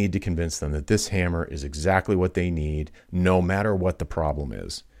 I need to convince them that this hammer is exactly what they need, no matter what the problem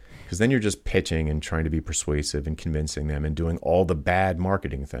is. Because then you're just pitching and trying to be persuasive and convincing them and doing all the bad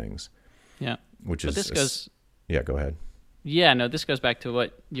marketing things. Yeah. Yeah, go ahead. Yeah, no, this goes back to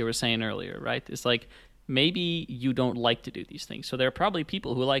what you were saying earlier, right? It's like maybe you don't like to do these things. So there are probably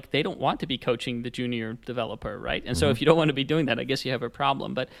people who they don't want to be coaching the junior developer, right? And so if you don't want to be doing that, I guess you have a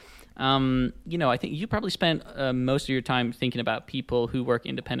problem. But, I think you probably spend most of your time thinking about people who work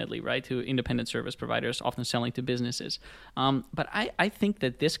independently, right? Who independent service providers, often selling to businesses. But I think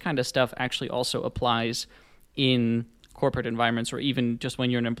that this kind of stuff actually also applies in corporate environments, or even just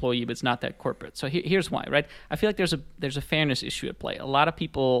when you're an employee but it's not that corporate. So here's why, right? I feel like there's a fairness issue at play. A lot of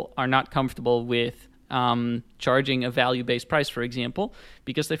people are not comfortable with charging a value-based price, for example,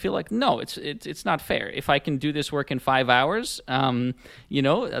 because they feel like, no, it's not fair. If I can do this work in 5 hours, I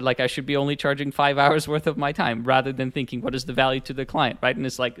should be only charging 5 hours worth of my time, rather than thinking, what is the value to the client, right? And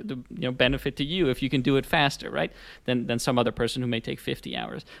it's like the benefit to you if you can do it faster, right, than some other person who may take 50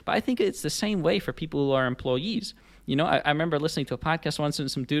 hours. But I think it's the same way for people who are employees. I remember listening to a podcast once, and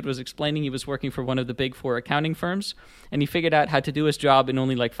some dude was explaining he was working for one of the big 4 accounting firms, and he figured out how to do his job in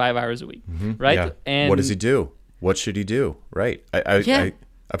only 5 hours a week, right? Yeah. And what does he do? What should he do? Right. I've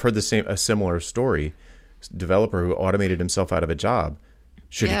heard a similar story. Developer who automated himself out of a job.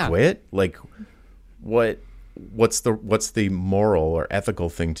 Should he quit? Like, what's the moral or ethical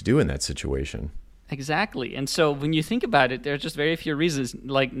thing to do in that situation? Exactly. And so when you think about it, there are just very few reasons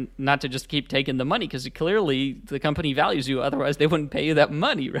like not to just keep taking the money, because clearly the company values you. Otherwise, they wouldn't pay you that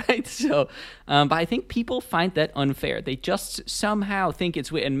money, right? So, but I think people find that unfair. They just somehow think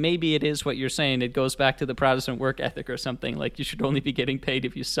it's, and maybe it is what you're saying. It goes back to the Protestant work ethic or something, like you should only be getting paid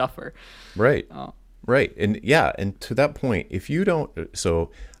if you suffer. Right. Right. And yeah, and to that point, if you don't,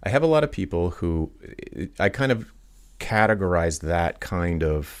 so I have a lot of people who I kind of categorize that kind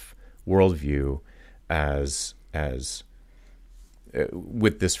of worldview as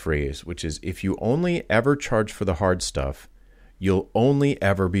with this phrase, which is, if you only ever charge for the hard stuff, you'll only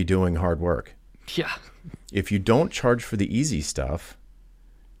ever be doing hard work. Yeah. If you don't charge for the easy stuff,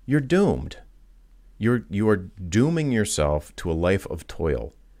 you're doomed. You are dooming yourself to a life of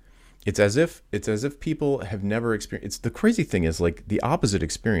toil. It's as if people have never experienced. The crazy thing is, like, the opposite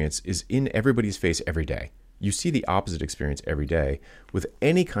experience is in everybody's face every day. You see the opposite experience every day with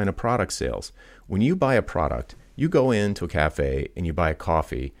any kind of product sales. When you buy a product, you go into a cafe and you buy a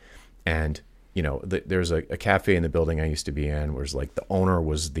coffee, and there's a cafe in the building I used to be in where, like, the owner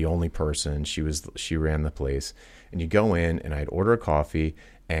was the only person. She ran the place, and you go in and I'd order a coffee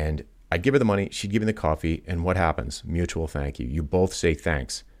and I'd give her the money, she'd give me the coffee, and what happens? Mutual thank you. You both say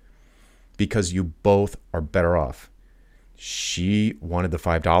thanks because you both are better off. She wanted the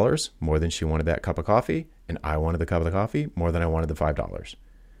 $5 more than she wanted that cup of coffee, and I wanted the cup of coffee more than I wanted the $5.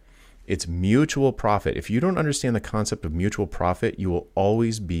 It's mutual profit. If you don't understand the concept of mutual profit, you will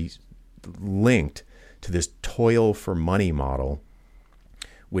always be linked to this toil for money model,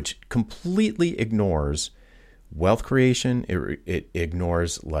 which completely ignores wealth creation. It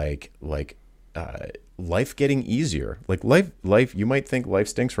ignores life getting easier. Like life. You might think life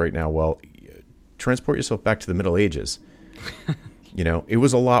stinks right now. Well, transport yourself back to the Middle Ages. It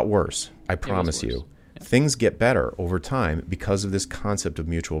was a lot worse. I promise you. Yeah. Things get better over time because of this concept of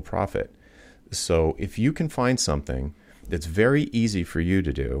mutual profit. So if you can find something that's very easy for you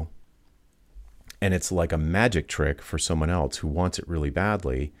to do, and it's like a magic trick for someone else who wants it really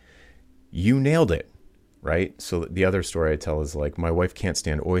badly, you nailed it, right? So the other story I tell is, like, my wife can't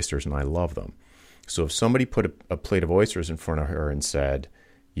stand oysters and I love them. So if somebody put a plate of oysters in front of her and said,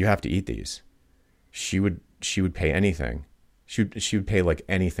 you have to eat these, she would pay anything. She would pay like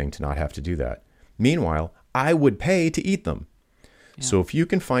anything to not have to do that. Meanwhile, I would pay to eat them. Yeah. So if you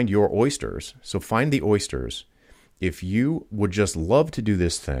can find your oysters, so find the oysters. If you would just love to do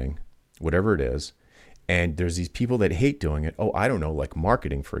this thing, whatever it is, and there's these people that hate doing it. Oh, I don't know, like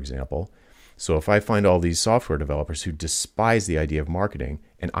marketing, for example. So if I find all these software developers who despise the idea of marketing,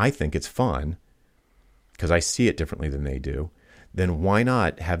 and I think it's fun because I see it differently than they do, then why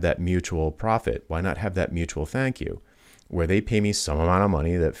not have that mutual profit? Why not have that mutual thank you, where they pay me some amount of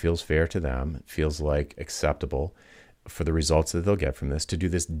money that feels fair to them, feels like acceptable for the results that they'll get from this, to do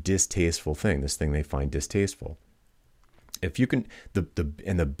this distasteful thing, this thing they find distasteful. If you can, the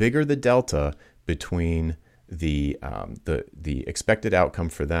bigger the delta between the expected outcome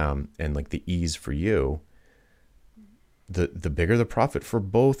for them and like the ease for you, the bigger the profit for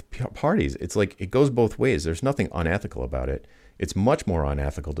both parties. It's like it goes both ways. There's nothing unethical about it. It's much more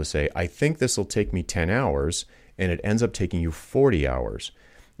unethical to say, I think this will take me 10 hours and it ends up taking you 40 hours.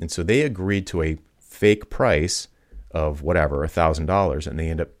 And so they agreed to a fake price of whatever, $1,000, and they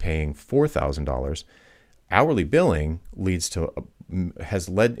end up paying $4,000. Hourly billing has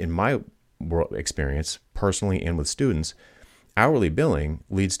led, in my experience, personally and with students, hourly billing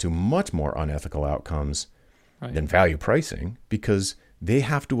leads to much more unethical outcomes than value pricing, because they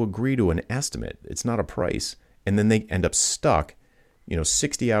have to agree to an estimate. It's not a price. And then they end up stuck,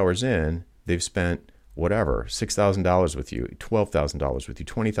 60 hours in, they've spent whatever, $6,000 with you, $12,000 with you,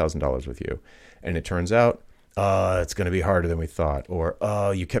 $20,000 with you. And it turns out, it's going to be harder than we thought, or,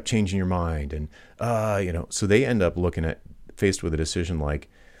 you kept changing your mind. And, so they end up faced with a decision like,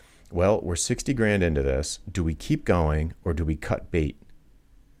 well, we're 60 grand into this. Do we keep going or do we cut bait?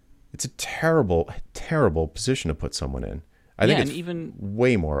 It's a terrible, terrible position to put someone in. I think it's even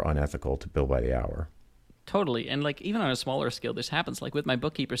way more unethical to bill by the hour. Totally. And like even on a smaller scale, this happens. Like with my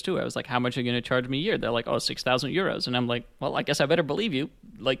bookkeepers too. I was like, how much are you going to charge me a year? They're like, 6,000 euros. And I'm like, well, I guess I better believe you.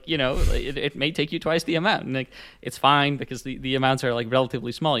 Like, it may take you twice the amount. And like, it's fine because the amounts are like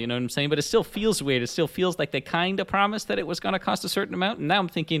relatively small, you know what I'm saying? But it still feels weird. It still feels like they kind of promised that it was going to cost a certain amount. And now I'm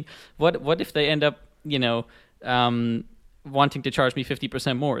thinking, what if they end up, wanting to charge me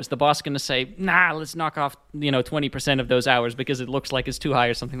 50% more? Is the boss going to say, nah, let's knock off 20% of those hours because it looks like it's too high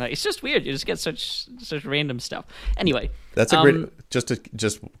or something like that? It's just weird. You just get such random stuff. Anyway, that's a great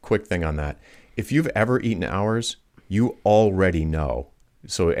just quick thing on that. If you've ever eaten hours, you already know.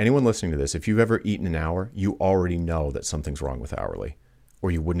 So anyone listening to this, if you've ever eaten an hour, you already know that something's wrong with hourly, or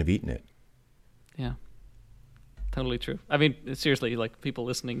you wouldn't have eaten it. Yeah. Totally true. I mean, seriously, like people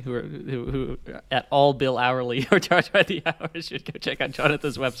listening who at all bill hourly or charge by the hour should go check out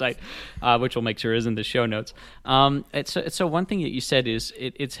Jonathan's website, which we'll make sure is in the show notes. So one thing that you said is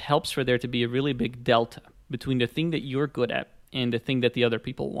it helps for there to be a really big delta between the thing that you're good at and the thing that the other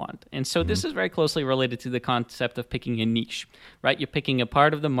people want. And so this is very closely related to the concept of picking a niche, right? You're picking a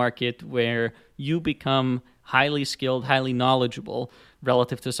part of the market where you become highly skilled, highly knowledgeable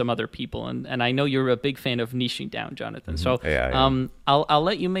relative to some other people. And I know you're a big fan of niching down, Jonathan. So Yeah. I'll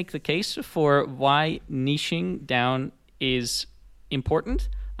let you make the case for why niching down is important.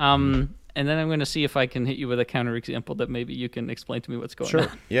 And then I'm going to see if I can hit you with a counterexample that maybe you can explain to me what's going on.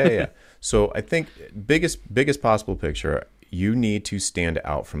 Sure. Yeah. So I think biggest possible picture, you need to stand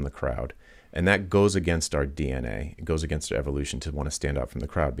out from the crowd. And that goes against our DNA. It goes against our evolution to want to stand out from the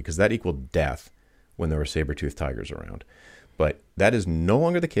crowd because that equaled death when there were saber-toothed tigers around. But that is no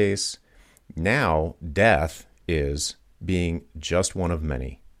longer the case. Now, death is being just one of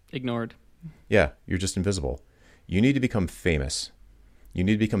many. Ignored. Yeah, you're just invisible. You need to become famous. You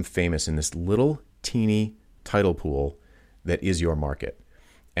need to become famous in this little teeny title pool that is your market.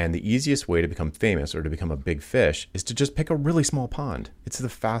 And the easiest way to become famous or to become a big fish is to just pick a really small pond. It's the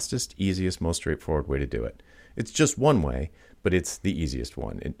fastest, easiest, most straightforward way to do it. It's just one way, but it's the easiest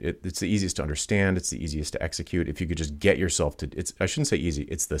one. It's the easiest to understand. It's the easiest to execute. If you could just get yourself to, I shouldn't say easy,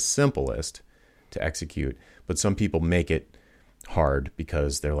 it's the simplest to execute. But some people make it hard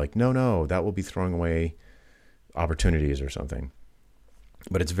because they're like, no, that will be throwing away opportunities or something.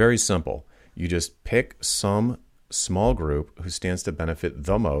 But it's very simple. You just pick some small group who stands to benefit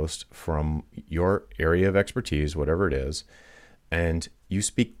the most from your area of expertise, whatever it is, and you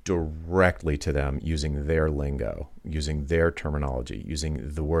speak directly to them using their lingo, using their terminology,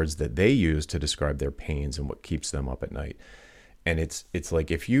 using the words that they use to describe their pains and what keeps them up at night. And it's like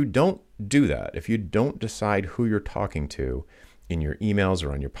if you don't do that, if you don't decide who you're talking to in your emails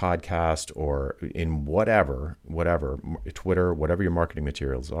or on your podcast or in whatever, Twitter, whatever your marketing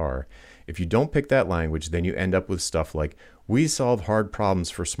materials are, if you don't pick that language, then you end up with stuff like, we solve hard problems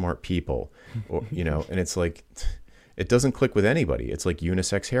for smart people, or, and it's like, it doesn't click with anybody. It's like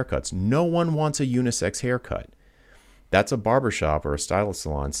unisex haircuts. No one wants a unisex haircut. That's a barbershop or a stylist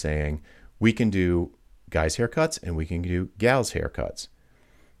salon saying, we can do guys' haircuts and we can do gals' haircuts.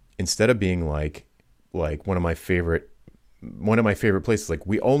 Instead of being like one of my favorite places, like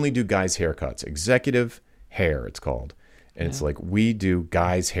we only do guys' haircuts, executive hair, it's called. And it's like, we do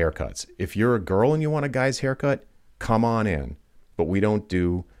guys' haircuts. If you're a girl and you want a guy's haircut, come on in. But we don't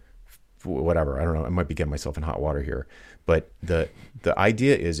do whatever. I don't know. I might be getting myself in hot water here. But the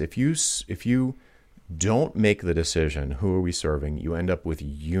idea is if you don't make the decision, who are we serving, you end up with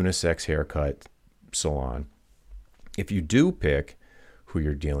unisex haircut salon. If you do pick who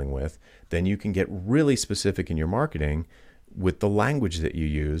you're dealing with, then you can get really specific in your marketing with the language that you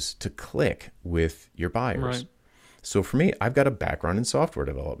use to click with your buyers. Right. So for me, I've got a background in software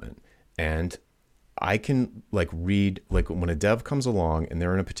development, and I can read, when a dev comes along and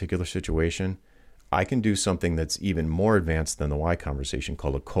they're in a particular situation, I can do something that's even more advanced than the why conversation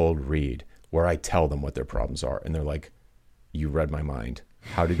called a cold read, where I tell them what their problems are. And they're like, you read my mind.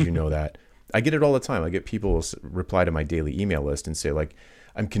 How did you know that? I get it all the time. I get people reply to my daily email list and say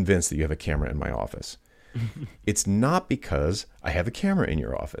I'm convinced that you have a camera in my office. It's not because I have a camera in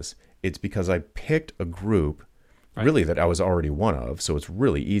your office. It's because I picked a group really that I was already one of. So it's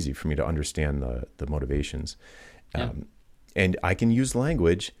really easy for me to understand the motivations. Yeah. And I can use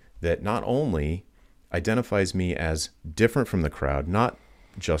language that not only identifies me as different from the crowd, not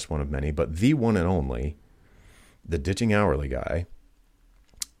just one of many, but the one and only, the ditching hourly guy,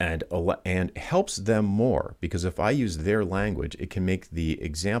 and helps them more, because if I use their language, it can make the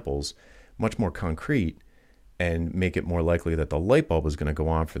examples much more concrete and make it more likely that the light bulb is going to go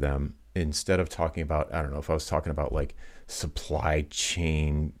on for them, instead of talking about, I don't know, if I was talking about supply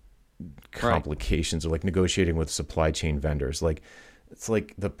chain complications, or negotiating with supply chain vendors. It's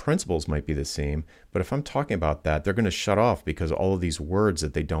like the principles might be the same, but if I'm talking about that, they're going to shut off because all of these words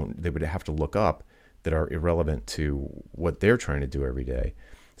that they would have to look up that are irrelevant to what they're trying to do every day.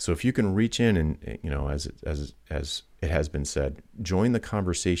 So if you can reach in and, as it has been said, join the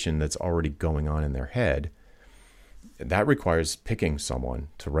conversation that's already going on in their head, that requires picking someone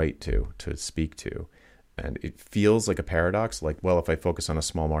to write to speak to. And it feels like a paradox, if I focus on a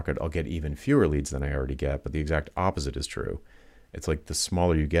small market, I'll get even fewer leads than I already get. But the exact opposite is true. It's like the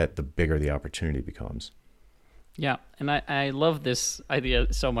smaller you get, the bigger the opportunity becomes. Yeah, and I love this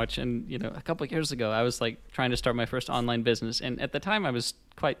idea so much. And, a couple of years ago, I was trying to start my first online business. And at the time, I was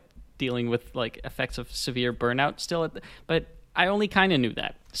quite dealing with effects of severe burnout still. But I only kind of knew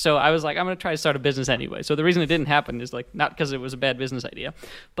that. So I was like, I'm going to try to start a business anyway. So the reason it didn't happen is like not because it was a bad business idea,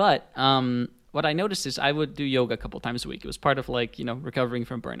 but what I noticed is I would do yoga a couple times a week. It was part of like, recovering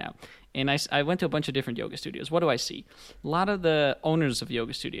from burnout. And I went to a bunch of different yoga studios. What do I see? A lot of the owners of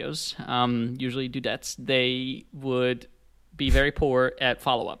yoga studios, usually dudettes, they would be very poor at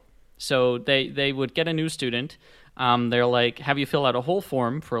follow-up. So they would get a new student. They're like, have you fill out a whole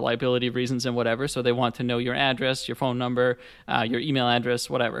form for liability reasons and whatever. So they want to know your address, your phone number, your email address,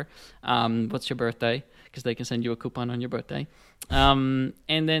 whatever. What's your birthday? Because they can send you a coupon on your birthday. And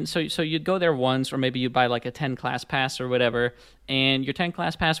then so you'd go there once, or maybe you buy like a 10-class pass or whatever, and your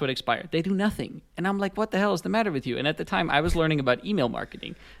 10-class pass would expire. They do nothing. And I'm like, what the hell is the matter with you? And at the time, I was learning about email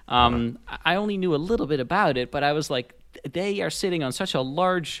marketing. I only knew a little bit about it, but I was like, they are sitting on such a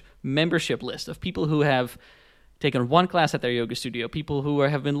large membership list of people who have taken one class at their yoga studio, people who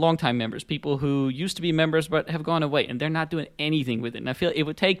have been longtime members, people who used to be members but have gone away, and they're not doing anything with it. And I feel it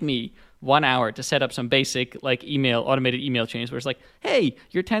would take me 1 hour to set up some basic like automated email chains where it's like, hey,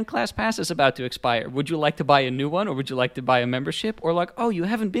 your 10-class pass is about to expire. Would you like to buy a new one, or would you like to buy a membership? Or like, oh, you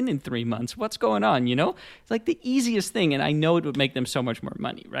haven't been in 3 months. What's going on, It's like the easiest thing, and I know it would make them so much more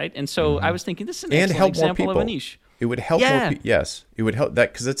money, right? And so I was thinking, this is an excellent example of a niche. It would help more people. Yes, it would help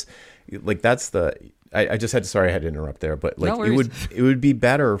that, because it's like that's the... I just had to, sorry I had to interrupt there, but like No it would be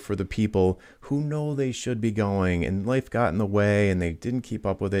better for the people who know they should be going and life got in the way and they didn't keep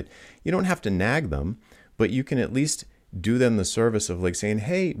up with it. You don't have to nag them, but you can at least do them the service of like saying,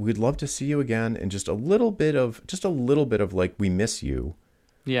 hey, we'd love to see you again, and just a little bit of like, we miss you.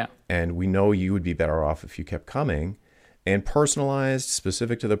 Yeah. And we know you would be better off if you kept coming, and personalized,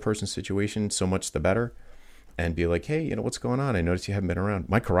 specific to the person's situation, so much the better. And be like, hey, what's going on? I noticed you haven't been around.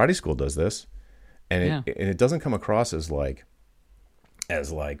 My karate school does this. And it doesn't come across as like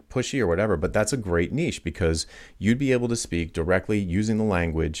pushy or whatever, but that's a great niche, because you'd be able to speak directly using the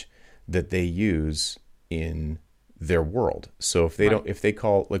language that they use in their world. So if they don't, if they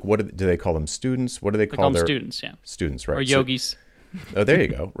call, like, do they call them students? What do they call them? Their Students, yeah. Students, right? Or yogis. Oh, there you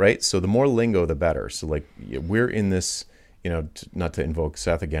go. Right. So the more lingo, the better. So like we're in this, not to invoke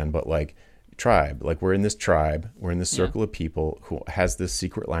Seth again, but like tribe, like we're in this tribe, we're in this circle of people who has this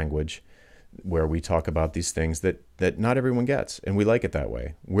secret language where we talk about these things that not everyone gets. And we like it that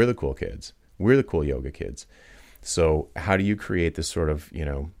way. We're the cool kids. We're the cool yoga kids. So how do you create this sort of,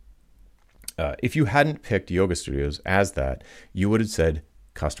 if you hadn't picked yoga studios as that, you would have said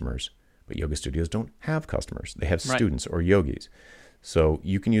customers. But yoga studios don't have customers. They have students or yogis. So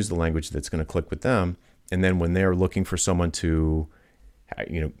you can use the language that's going to click with them. And then when they're looking for someone to,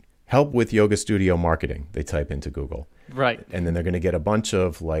 help with yoga studio marketing, they type into Google. Right. And then they're going to get a bunch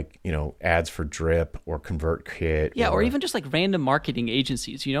of ads for Drip or ConvertKit. Yeah, or even just like random marketing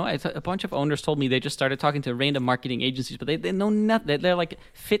agencies. A bunch of owners told me they just started talking to random marketing agencies, but they know nothing. They're like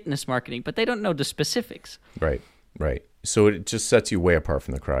fitness marketing, but they don't know the specifics. Right. So it just sets you way apart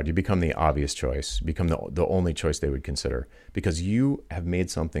from the crowd. You become the obvious choice, become the only choice they would consider, because you have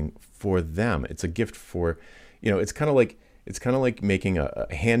made something for them. It's a gift for, it's kind of like making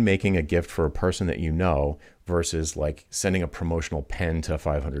making a gift for a person that you know versus like sending a promotional pen to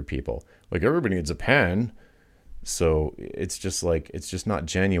 500 people. Like, everybody needs a pen. So it's just not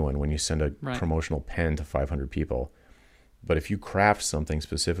genuine when you send a promotional pen to 500 people. But if you craft something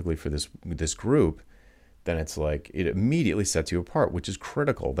specifically for this group, then it's like it immediately sets you apart, which is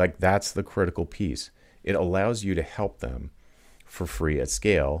critical. Like, that's the critical piece. It allows you to help them for free at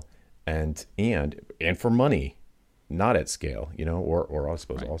scale and for money. Not at scale, or I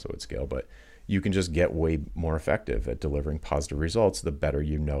suppose also at scale, but you can just get way more effective at delivering positive results the better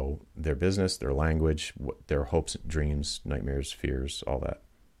you know their business, their language, their hopes, dreams, nightmares, fears, all that.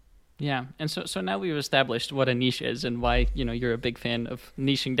 Yeah, and so now we've established what a niche is and why you're a big fan of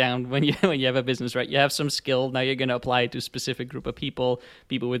niching down when you have a business, right? You have some skill, now you're going to apply it to a specific group of people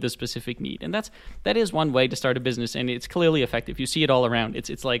with a specific need, and that is one way to start a business, and it's clearly effective. You see it all around.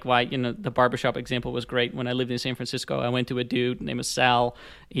 It's like why the barbershop example was great. When I lived in San Francisco, I went to a dude named Sal.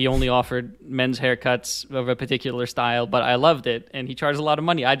 He only offered men's haircuts of a particular style, but I loved it, and he charged a lot of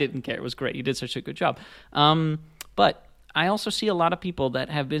money. I didn't care. It was great. He did such a good job. But I also see a lot of people that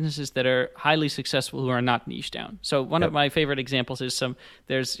have businesses that are highly successful who are not niche down. So one of my favorite examples is I'm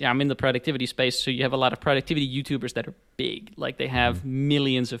in the productivity space, so you have a lot of productivity YouTubers that are big, like they have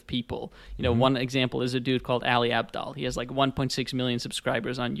millions of people. One example is a dude called Ali Abdaal. He has like 1.6 million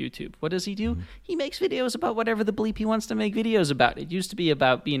subscribers on YouTube. What does he do? He makes videos about whatever the bleep he wants to make videos about. It used to be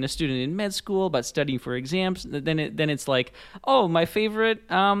about being a student in med school, about studying for exams. Then it's like, oh, my favorite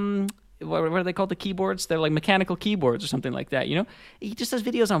what are they called, the keyboards? They're like mechanical keyboards or something like that, He just does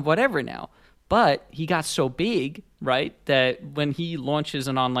videos on whatever now. But he got so big, right, that when he launches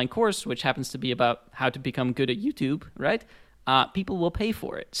an online course, which happens to be about how to become good at YouTube, right, people will pay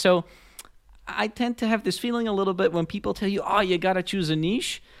for it. So I tend to have this feeling a little bit when people tell you, you got to choose a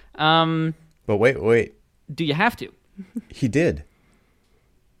niche. But wait. Do you have to? He did.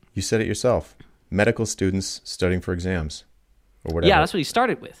 You said it yourself. Medical students studying for exams or whatever. Yeah, that's what he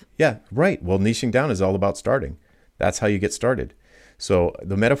started with. Yeah, right. Well, niching down is all about starting. That's how you get started. So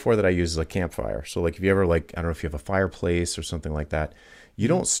the metaphor that I use is a campfire. So like if you ever I don't know if you have a fireplace or something like that, you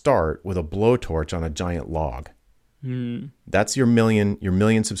don't start with a blowtorch on a giant log. That's your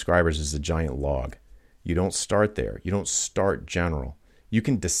million subscribers is a giant log. You don't start there. You don't start general. You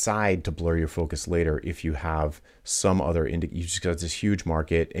can decide to blur your focus later if you have some other you just got this huge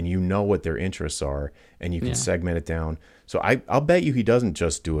market and you know what their interests are and you can segment it down. So I'll bet you he doesn't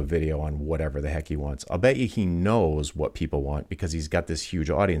just do a video on whatever the heck he wants. I'll bet you he knows what people want because he's got this huge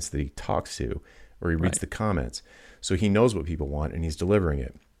audience that he talks to or he reads the comments. So he knows what people want and he's delivering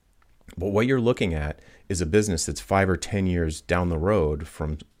it. But what you're looking at is a business that's 5 or 10 years down the road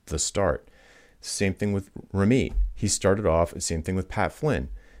from the start. Same thing with Ramit. He started off, same thing with Pat Flynn.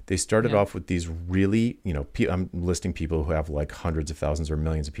 They started off with these really, I'm listing people who have like hundreds of thousands or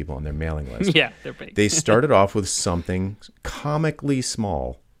millions of people on their mailing list. Yeah, they're big. They started off with something comically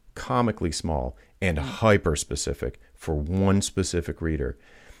small and hyper specific for one specific reader.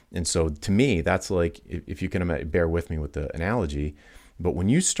 And so to me, that's like, if you can bear with me with the analogy, but when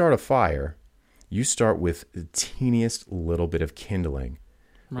you start a fire, you start with the teeniest little bit of kindling.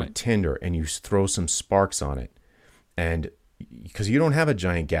 Or tinder, and you throw some sparks on it. And because you don't have a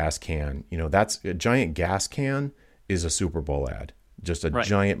giant gas can, that's a giant gas can is a Super Bowl ad, just a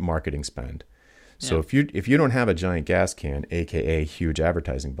giant marketing spend. So if you don't have a giant gas can, aka huge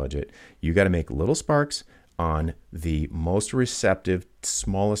advertising budget, you got to make little sparks on the most receptive,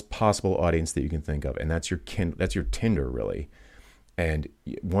 smallest possible audience that you can think of, and that's your tinder really. And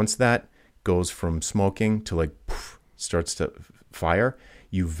once that goes from smoking to starts to fire,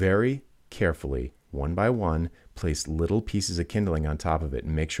 you very carefully, one by one, place little pieces of kindling on top of it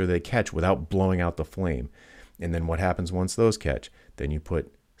and make sure they catch without blowing out the flame. And then what happens once those catch? Then you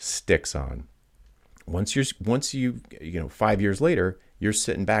put sticks on. Once you 5 years later, you're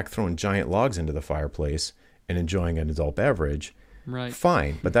sitting back throwing giant logs into the fireplace and enjoying an adult beverage. Right.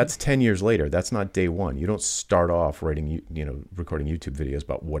 Fine, but that's 10 years later. That's not day one. You don't start off recording YouTube videos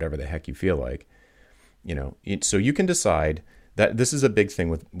about whatever the heck you feel like. So you can decide. That this is a big thing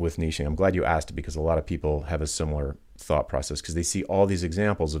with niching. I'm glad you asked it because a lot of people have a similar thought process because they see all these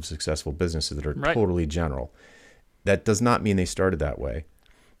examples of successful businesses that are totally general. That does not mean they started that way.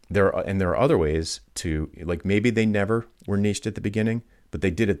 There are other ways to, maybe they never were niched at the beginning, but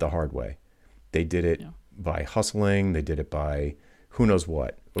they did it the hard way. They did it by hustling. They did it by who knows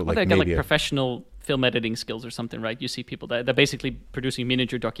what. Well, they got professional film editing skills or something, right? You see people that they're basically producing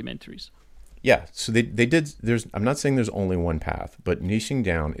miniature documentaries. Yeah, so they did. I'm not saying there's only one path, but niching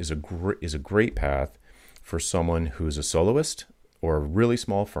down is a great path for someone who's a soloist or a really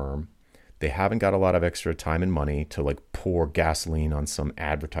small firm. They haven't got a lot of extra time and money to pour gasoline on some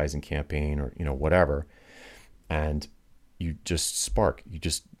advertising campaign or whatever, and you just spark.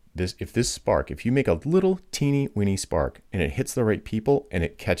 If you make a little teeny weeny spark and it hits the right people and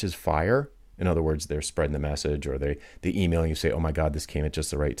it catches fire, in other words, they're spreading the message or they email you say, "Oh my God, this came at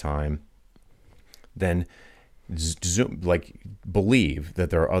just the right time." Then believe that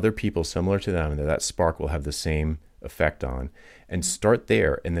there are other people similar to them and that spark will have the same effect on, and start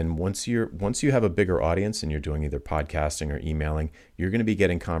there. And then once you have a bigger audience and you're doing either podcasting or emailing, you're going to be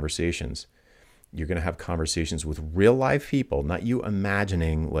getting conversations. You're going to have conversations with real live people, not you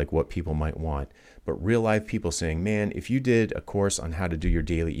imagining what people might want, but real live people saying, "Man, if you did a course on how to do your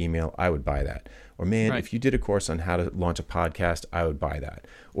daily email, I would buy that." Or, "Man, if you did a course on how to launch a podcast, I would buy that."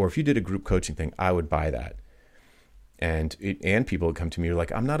 Or, "If you did a group coaching thing, I would buy that." And people would come to me, you're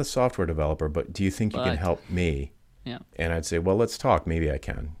like, "I'm not a software developer, but do you think you can help me?" Yeah. And I'd say, "Well, let's talk. Maybe I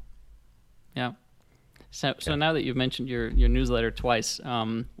can." Yeah. So now that you've mentioned your newsletter twice,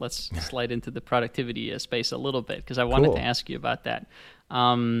 let's slide into the productivity space a little bit because I wanted to ask you about that.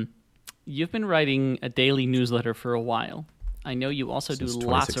 You've been writing a daily newsletter for a while. I know you also do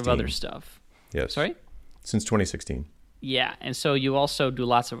lots of other stuff. Yes. Sorry? Since 2016. Yeah, and so you also do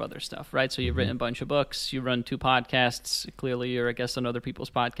lots of other stuff, right? So you've written a bunch of books, you run 2 podcasts. Clearly, you're a guest on other people's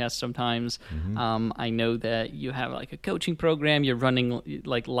podcasts sometimes. I know that you have a coaching program. You're running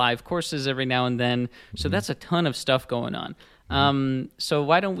live courses every now and then. So that's a ton of stuff going on. So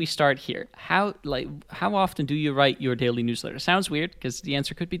why don't we start here? How often do you write your daily newsletter? Sounds weird because the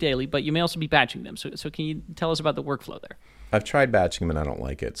answer could be daily, but you may also be batching them. So can you tell us about the workflow there? I've tried batching them and I don't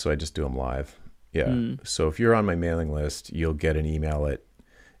like it, so I just do them live. Yeah. So if you're on my mailing list, you'll get an email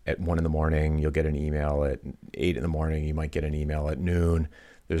at 1 in the morning. You'll get an email at 8 in the morning. You might get an email at noon.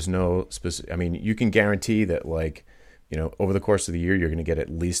 There's no specific. I mean, you can guarantee that, like, over the course of the year, you're going to get at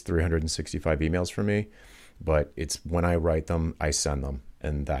least 365 emails from me. But it's when I write them, I send them,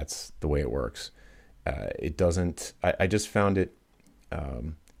 and that's the way it works. It doesn't. I just found it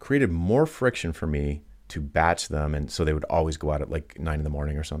created more friction for me to batch them, and so they would always go out at like 9 in the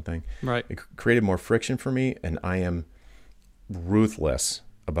morning or something. Right. It created more friction for me, and I am ruthless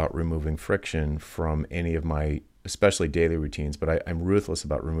about removing friction from any of my, especially daily routines, but I'm ruthless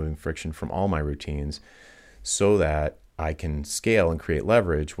about removing friction from all my routines so that I can scale and create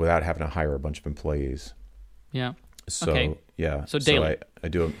leverage without having to hire a bunch of employees. Yeah. So, okay. yeah. So daily. I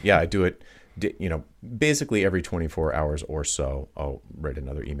do it. Yeah, I do it, basically every 24 hours or so, I'll write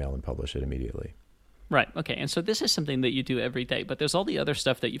another email and publish it immediately. Right. Okay. And so this is something that you do every day, but there's all the other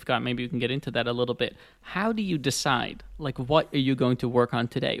stuff that you've got. Maybe you can get into that a little bit. How do you decide, like, what are you going to work on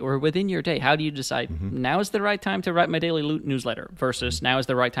today? Or within your day, how do you decide now is the right time to write my daily newsletter versus now is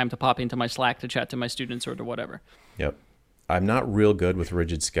the right time to pop into my Slack to chat to my students or to whatever? Yep. I'm not real good with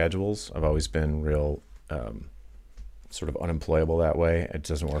rigid schedules. I've always been real sort of unemployable that way. It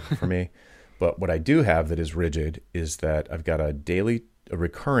doesn't work for me. But what I do have that is rigid is that I've got a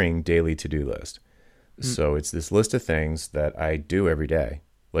recurring daily to-do list. So it's this list of things that I do every day,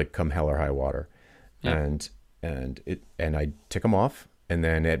 like come hell or high water. Yeah. And I tick them off, and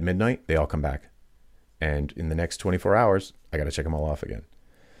then at midnight they all come back. And in the next 24 hours, I got to check them all off again.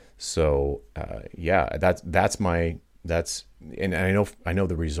 So and I know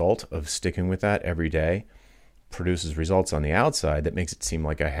the result of sticking with that every day produces results on the outside that makes it seem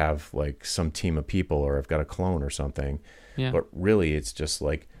like I have like some team of people or I've got a clone or something. Yeah. But really it's just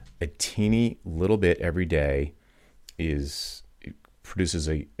like a teeny little bit every day produces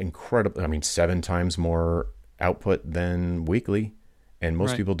a incredible, 7 times more output than weekly. And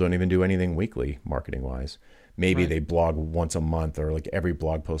most people don't even do anything weekly marketing wise. Maybe they blog once a month, or like every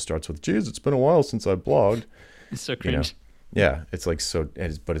blog post starts with, geez, it's been a while since I blogged. It's so cringe. Yeah. It's like,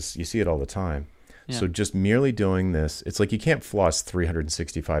 you see it all the time. Yeah. So just merely doing this, it's like you can't floss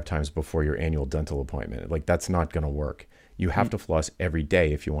 365 times before your annual dental appointment. Like that's not going to work. You have to floss every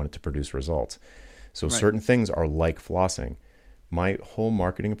day if you want it to produce results. So certain things are like flossing. My whole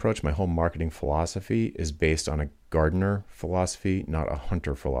marketing approach, my whole marketing philosophy is based on a gardener philosophy, not a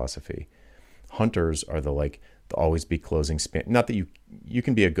hunter philosophy. Hunters are the always be closing spam. Not that you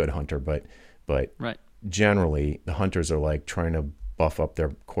can be a good hunter, but generally the hunters are like trying to buff up their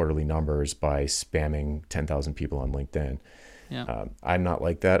quarterly numbers by spamming 10,000 people on LinkedIn. Yeah. I'm not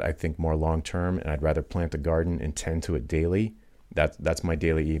like that. I think more long-term, and I'd rather plant a garden and tend to it daily. That's my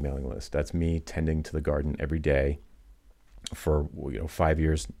daily emailing list. That's me tending to the garden every day for 5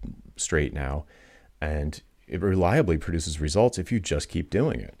 years straight now. And it reliably produces results if you just keep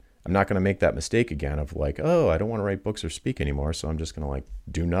doing it. I'm not going to make that mistake again of like, oh, I don't want to write books or speak anymore, so I'm just going to like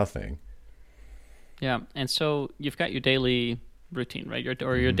do nothing. Yeah. And so you've got your daily routine, right? Your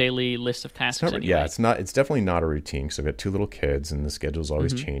daily list of tasks. It's definitely not a routine because I've got 2 little kids and the schedule's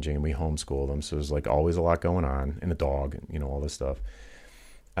always changing, and we homeschool them. So there's like always a lot going on, and a dog and, all this stuff.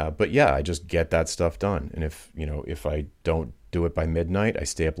 But yeah, I just get that stuff done. And if I don't do it by midnight, I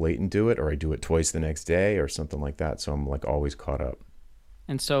stay up late and do it, or I do it twice the next day or something like that. So I'm like always caught up.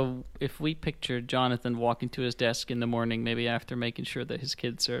 And so if we picture Jonathan walking to his desk in the morning, maybe after making sure that his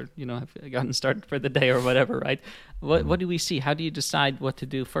kids are, have gotten started for the day or whatever, right? What do we see? How do you decide what to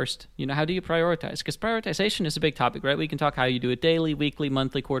do first? How do you prioritize? Because prioritization is a big topic, right? We can talk how you do it daily, weekly,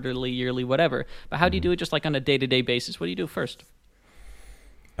 monthly, quarterly, yearly, whatever. But how do you do it just like on a day-to-day basis? What do you do first?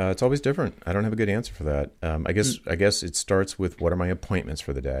 It's always different. I don't have a good answer for that. I guess it starts with what are my appointments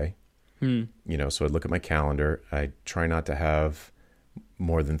for the day? So I look at my calendar. I try not to have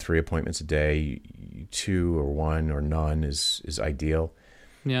more than 3 appointments a day. 2 or 1 or none is ideal.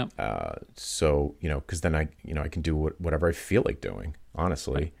 Yeah. So, because then I can do whatever I feel like doing,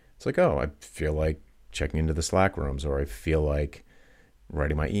 honestly. Right. It's like, oh, I feel like checking into the Slack rooms, or I feel like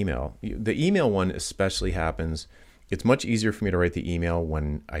writing my email. The email one especially happens. It's much easier for me to write the email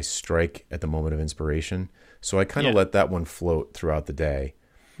when I strike at the moment of inspiration. So I kind of let that one float throughout the day.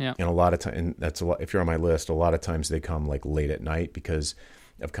 Yeah. And a lot of time, and that's a lot. If you're on my list, a lot of times they come like late at night because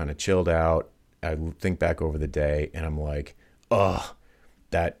I've kind of chilled out. I think back over the day, and I'm like, oh,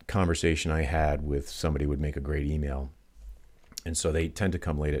 that conversation I had with somebody would make a great email. And so they tend to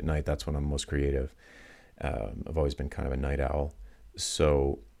come late at night. That's when I'm most creative. I've always been kind of a night owl.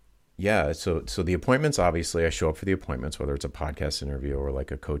 So yeah, so the appointments, obviously I show up for the appointments, whether it's a podcast interview or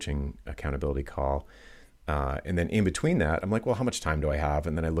like a coaching accountability call. And then in between that, I'm like, well, how much time do I have?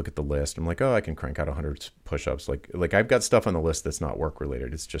 And then I look at the list. I'm like, oh, I can crank out 100 push-ups. Like I've got stuff on the list that's not work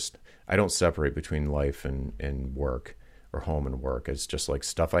related. It's just, I don't separate between life and work or home and work. It's just like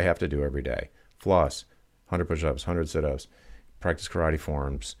stuff I have to do every day. Floss, 100 push-ups, 100 sit-ups, practice karate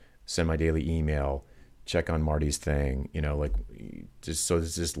forms, send my daily email, check on Marty's thing, like just, so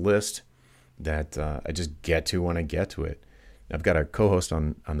there's this list that I just get to when I get to it. I've got a co-host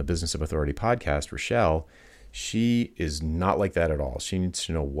on the Business of Authority podcast, Rochelle. She is not like that at all. She needs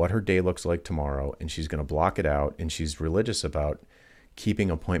to know what her day looks like tomorrow, and she's going to block it out, and she's religious about keeping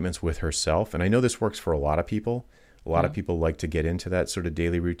appointments with herself. And I know this works for a lot of people. A lot of people like to get into that sort of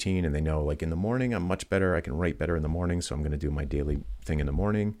daily routine, and they know, like, in the morning, I'm much better. I can write better in the morning, so I'm going to do my daily thing in the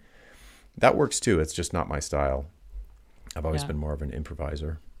morning. That works too. It's just not my style. I've always been more of an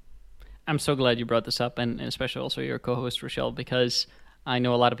improviser. I'm so glad you brought this up, and especially also your co-host, Rochelle, because I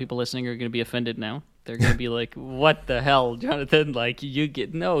know a lot of people listening are going to be offended now. They're going to be like, what the hell, Jonathan? Like,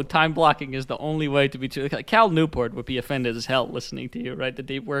 no, time blocking is the only way to be true. Cal Newport would be offended as hell listening to you, right? The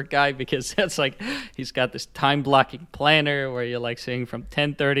deep work guy, because it's like, he's got this time blocking planner where you're like saying from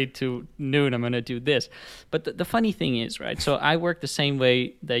 10:30 to noon, I'm going to do this. But the funny thing is, right? So I work the same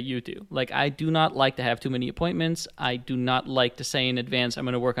way that you do. Like, I do not like to have too many appointments. I do not like to say in advance, I'm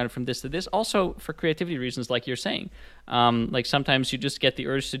going to work on it from this to this. Also for creativity reasons, like you're saying. Like sometimes you just get the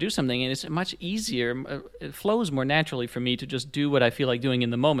urge to do something, and it's much easier. It flows more naturally for me to just do what I feel like doing in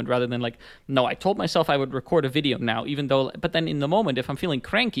the moment, rather than like, no, I told myself I would record a video now, but then in the moment, if I'm feeling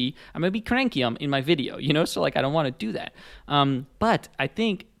cranky, I'm gonna be cranky in my video, so like I don't want to do that. But I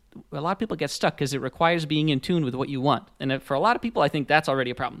think a lot of people get stuck because it requires being in tune with what you want. And for a lot of people, I think that's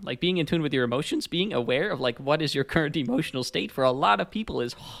already a problem. Like being in tune with your emotions, being aware of like what is your current emotional state, for a lot of people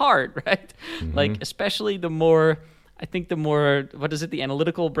is hard, right? Mm-hmm. Like especially the more, what is it, the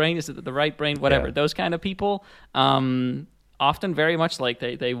analytical brain? Is it the right brain? Whatever. Yeah. Those kind of people, often very much like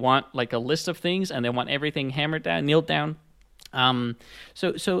they want like a list of things, and they want everything hammered down, nailed down.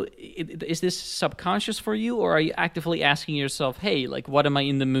 So is this subconscious for you, or are you actively asking yourself, hey, like, what am I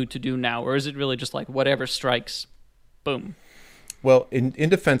in the mood to do now? Or is it really just like whatever strikes, boom? Well, in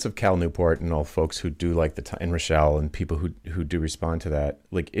defense of Cal Newport and all folks who do like and Rochelle and people who do respond to that,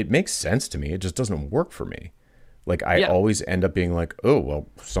 like, it makes sense to me. It just doesn't work for me. Like, I always end up being like, oh, well,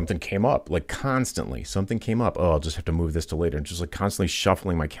 something came up. Like, constantly, something came up. Oh, I'll just have to move this to later. And just like constantly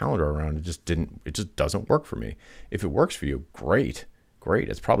shuffling my calendar around. It just doesn't work for me. If it works for you, great.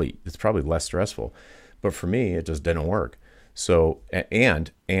 It's probably less stressful. But for me, it just didn't work. So,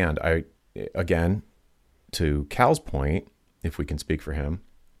 and I, again, to Cal's point, if we can speak for him,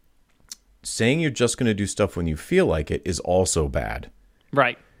 saying you're just going to do stuff when you feel like it is also bad.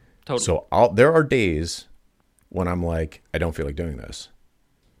 Right. Totally. So there are days when I'm like, I don't feel like doing this.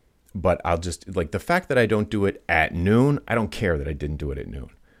 But I'll just, like, the fact that I don't do it at noon, I don't care that I didn't do it at noon.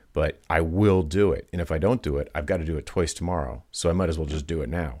 But I will do it. And if I don't do it, I've got to do it twice tomorrow. So I might as well just do it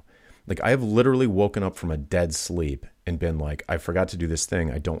now. Like, I have literally woken up from a dead sleep and been like, I forgot to do this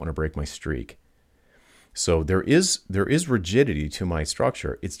thing. I don't want to break my streak. So there is rigidity to my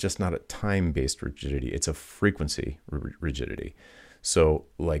structure. It's just not a time-based rigidity. It's a frequency rigidity. So,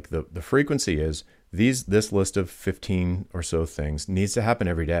 like, the frequency is, this list of 15 or so things needs to happen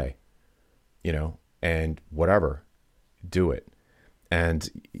every day, and whatever, do it. And,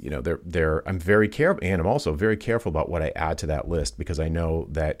 I'm very careful, and I'm also very careful about what I add to that list, because I know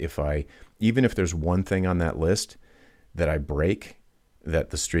that even if there's one thing on that list that I break,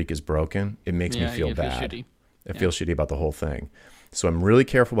 that the streak is broken, it makes me feel bad. I feel shitty about the whole thing. So I'm really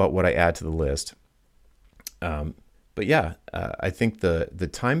careful about what I add to the list. But yeah, I think the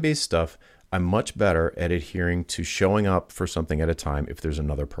time-based stuff, I'm much better at adhering to showing up for something at a time if there's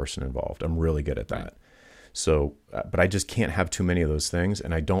another person involved. I'm really good at that. Right. So, but I just can't have too many of those things,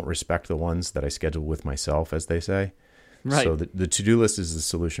 and I don't respect the ones that I schedule with myself, as they say. Right. So the to-do list is the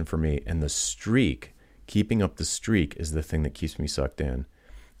solution for me, and the streak, keeping up the streak, is the thing that keeps me sucked in.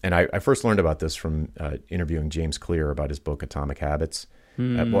 And I first learned about this from interviewing James Clear about his book, Atomic Habits.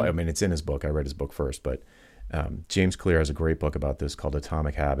 Well, I mean, it's in his book. I read his book first, but James Clear has a great book about this called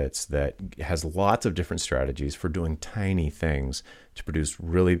Atomic Habits that has lots of different strategies for doing tiny things to produce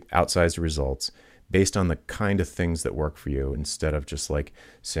really outsized results based on the kind of things that work for you, instead of just like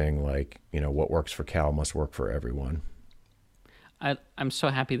saying, like, what works for Cal must work for everyone. I'm so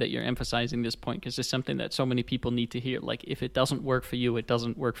happy that you're emphasizing this point, because it's something that so many people need to hear. Like, if it doesn't work for you, it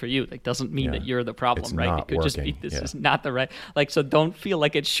doesn't work for you. Like, doesn't mean that you're the problem, It's right? not It could just be working. this Yeah. is not the right. Like, so don't feel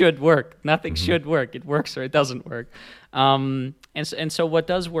like it should work. Nothing should work. It works or it doesn't work. And so what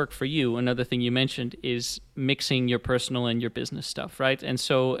does work for you, another thing you mentioned, is mixing your personal and your business stuff, right? And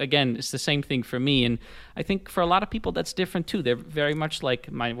so again, it's the same thing for me. And I think for a lot of people that's different too. They're very much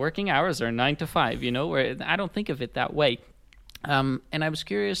like, my working hours are 9 to 5, where I don't think of it that way. And I was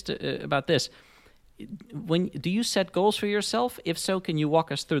curious about this. Do you set goals for yourself? If so, can you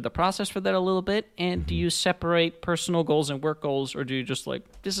walk us through the process for that a little bit? And do you separate personal goals and work goals, or do you just like,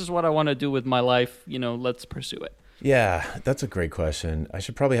 this is what I want to do with my life, let's pursue it? Yeah, that's a great question. I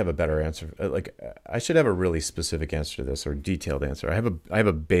should probably have a better answer. I should have a really specific answer to this, or detailed answer. I have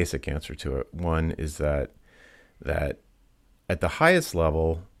a basic answer to it. One is that at the highest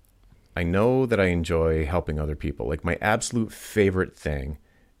level, I know that I enjoy helping other people. Like, my absolute favorite thing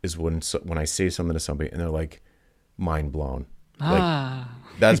is when I say something to somebody and they're like, mind blown. Like,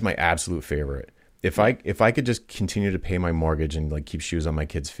 that's my absolute favorite. If I could just continue to pay my mortgage and like keep shoes on my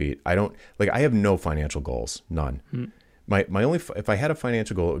kids' feet, I have no financial goals, none. My only, if I had a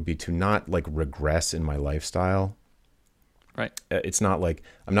financial goal, it would be to not like regress in my lifestyle. Right. It's not like,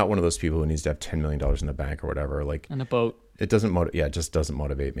 I'm not one of those people who needs to have $10 million in the bank or whatever. Like, And a boat. it doesn't it just doesn't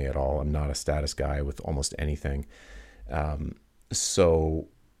motivate me at all. I'm not a status guy with almost anything. So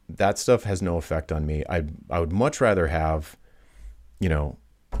that stuff has no effect on me. I would much rather have,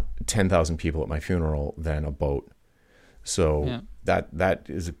 10,000 people at my funeral than a boat. So that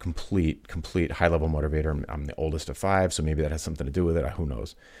is a complete high level motivator. I'm the oldest of 5, so maybe that has something to do with it. Who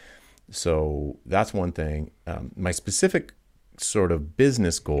knows? So that's one thing. My specific sort of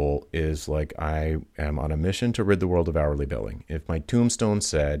business goal is like, I am on a mission to rid the world of hourly billing. If my tombstone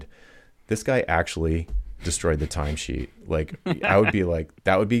said, this guy actually destroyed the timesheet, like, I would be like,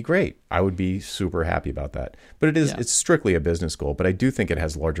 that would be great. I would be super happy about that. But it's strictly a business goal, but I do think it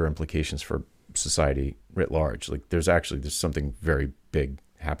has larger implications for society writ large. Like, there's something very big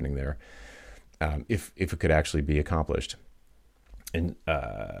happening there. If it could actually be accomplished. And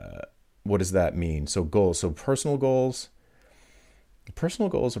what does that mean? So goals, personal goals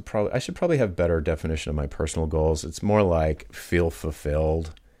are I should probably have better definition of my personal goals. It's more like feel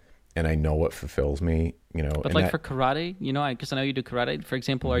fulfilled, and I know what fulfills me, But like for karate, because I know you do karate, for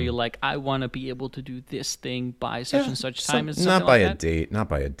example, are you like, I want to be able to do this thing by such and such time? Is not by a date,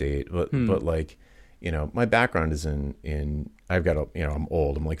 but like, my background is in I've got I'm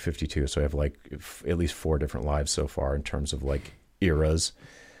old, I'm like 52. So I have like at least 4 different lives so far in terms of like eras.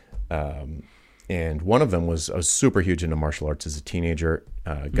 And one of them was, I was super huge into martial arts as a teenager,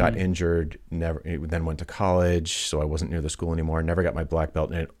 got injured, then went to college. So I wasn't near the school anymore, never got my black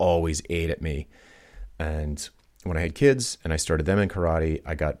belt, and it always ate at me. And when I had kids and I started them in karate,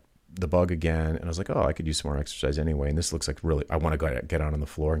 I got the bug again, and I was like, oh, I could use some more exercise anyway. And this looks like really, I want to get out on the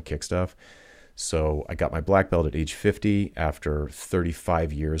floor and kick stuff. So I got my black belt at age 50 after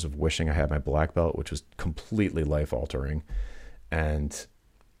 35 years of wishing I had my black belt, which was completely life altering. And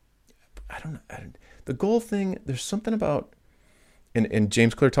the goal thing, there's something about, and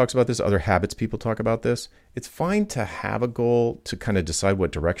James Clear talks about this, other habits people talk about this. It's fine to have a goal to kind of decide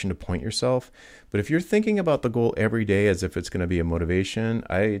what direction to point yourself. But if you're thinking about the goal every day as if it's going to be a motivation,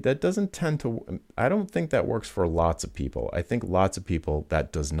 I don't think that works for lots of people. I think lots of people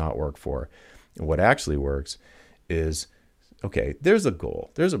that does not work for. And what actually works is, okay, there's a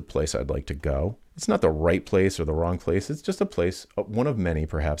goal. There's a place I'd like to go. It's not the right place or the wrong place. It's just a place, one of many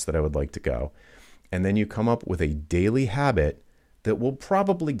perhaps, that I would like to go. And then you come up with a daily habit that will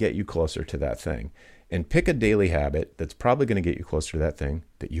probably get you closer to that thing. And pick a daily habit that's probably going to get you closer to that thing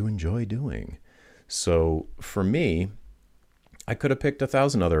that you enjoy doing. So for me, I could have picked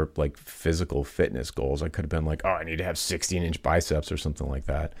 1,000 other like physical fitness goals. I could have been like, oh, I need to have 16-inch biceps or something like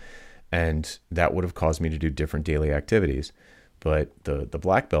that. And that would have caused me to do different daily activities. But the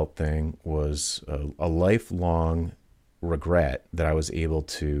black belt thing was a lifelong regret that I was able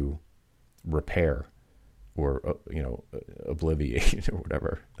to repair or, obliviate or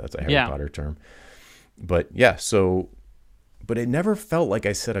whatever. That's a Harry Potter term. But yeah, but it never felt like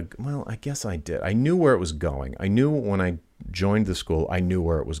I said, well, I guess I did. I knew where it was going. I knew when I joined the school, I knew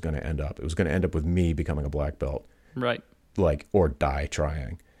where it was going to end up. It was going to end up with me becoming a black belt. Right. Or die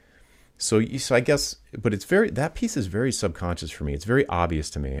trying. So I guess, but that piece is very subconscious for me. It's very obvious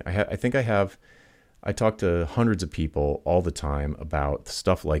to me. I talk to hundreds of people all the time about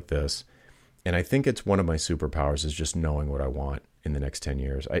stuff like this. And I think it's one of my superpowers is just knowing what I want in the next 10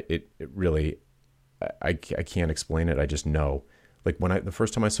 years. I can't explain it. I just know. Like the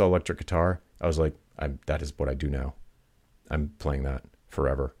first time I saw electric guitar, I was like, that is what I do now. I'm playing that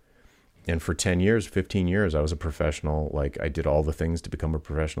forever. And for 10 years, 15 years, I was a professional. Like, I did all the things to become a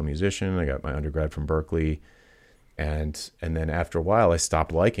professional musician. I got my undergrad from Berkeley. And then after a while, I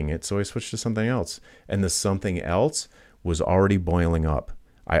stopped liking it. So I switched to something else. And the something else was already boiling up.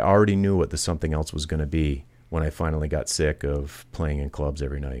 I already knew what the something else was going to be when I finally got sick of playing in clubs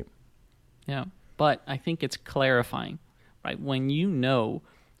every night. Yeah. But I think it's clarifying, right? When you know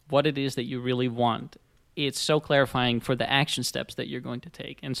what it is that you really want, it's so clarifying for the action steps that you're going to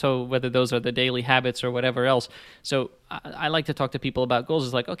take. And so whether those are the daily habits or whatever else. So I like to talk to people about goals.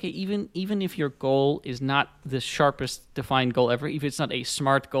 It's like, okay, even if your goal is not the sharpest defined goal ever, if it's not a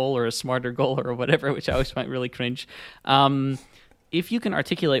SMART goal or a smarter goal or whatever, which I always find really cringe, if you can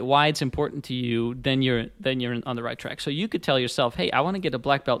articulate why it's important to you, then you're on the right track. So you could tell yourself, hey, I want to get a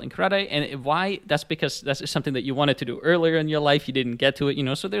black belt in karate, and why? That's because that's something that you wanted to do earlier in your life. You didn't get to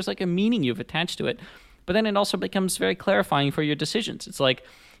it, so there's like a meaning you've attached to it. But then it also becomes very clarifying for your decisions. It's like,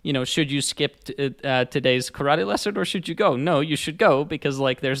 should you skip today's karate lesson or should you go? No, you should go because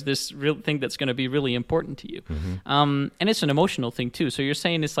like there's this real thing that's going to be really important to you. Mm-hmm. And it's an emotional thing too. So you're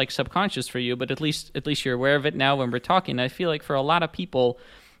saying it's like subconscious for you, but at least you're aware of it now when we're talking. I feel like for a lot of people,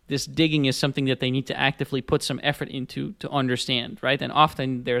 this digging is something that they need to actively put some effort into to understand, right? And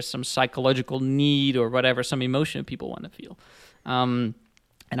often there's some psychological need or whatever, some emotion people want to feel.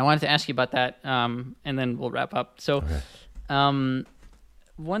 And I wanted to ask you about that, and then we'll wrap up. So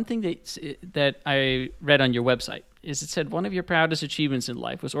one thing that I read on your website is it said one of your proudest achievements in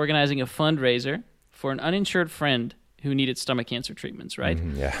life was organizing a fundraiser for an uninsured friend who needed stomach cancer treatments, right?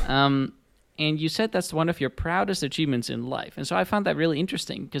 Mm-hmm, yeah. And you said that's one of your proudest achievements in life. And so I found that really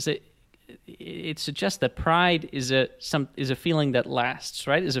interesting because it suggests that pride is a feeling that lasts,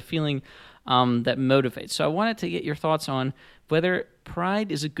 right? Is a feeling that motivates. So I wanted to get your thoughts on whether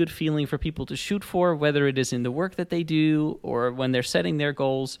pride is a good feeling for people to shoot for, whether it is in the work that they do or when they're setting their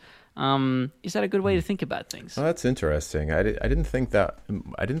goals. Is that a good way to think about things? Oh, that's interesting. I didn't think that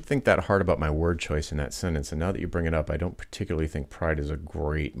hard about my word choice in that sentence. And now that you bring it up, I don't particularly think pride is a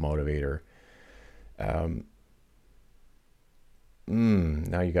great motivator. Now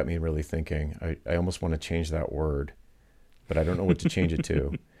you got me really thinking. I almost want to change that word, but I don't know what to change it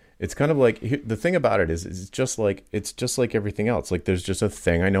to. It's kind of like, the thing about it is it's just like everything else. Like there's just a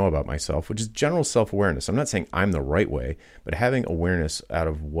thing I know about myself, which is general self-awareness. I'm not saying I'm the right way, but having awareness out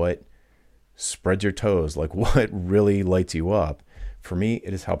of what spreads your toes, like what really lights you up. For me,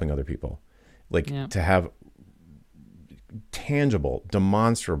 it is helping other people. To have tangible,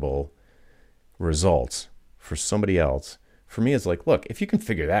 demonstrable results for somebody else. For me, it's like, look, if you can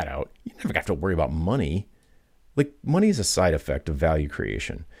figure that out, you never have to worry about money. Like money is a side effect of value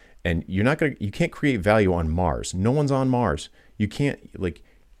creation. And you can't create value on Mars. No one's on Mars. You can't, like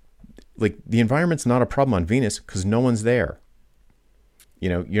the environment's not a problem on Venus because no one's there.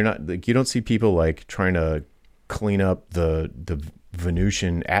 You're not, like, you don't see people like trying to clean up the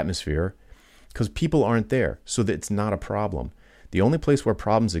Venusian atmosphere because people aren't there. So that it's not a problem. The only place where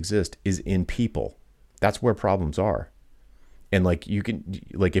problems exist is in people. That's where problems are. And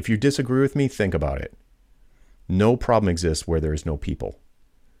if you disagree with me, think about it. No problem exists where there is no people.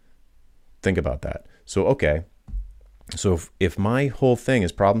 Think about that. So, okay. So if my whole thing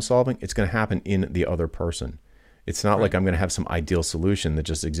is problem solving, it's going to happen in the other person. It's not like I'm going to have some ideal solution that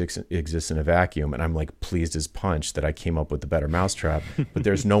just exists in a vacuum and I'm like pleased as punch that I came up with the better mousetrap, but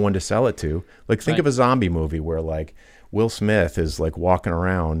there's no one to sell it to. Like think of a zombie movie where like Will Smith is like walking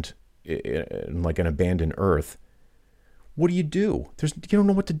around in like an abandoned earth. What do? You don't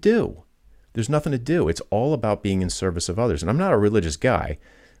know what to do. There's nothing to do. It's all about being in service of others. And I'm not a religious guy,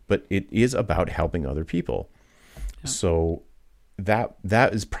 but it is about helping other people. Yeah. So that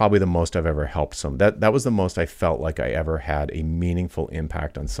is probably the most I've ever helped that was the most I felt like I ever had a meaningful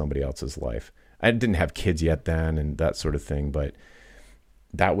impact on somebody else's life. I didn't have kids yet then and that sort of thing, but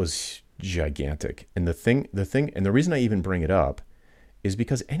that was gigantic. And the reason I even bring it up is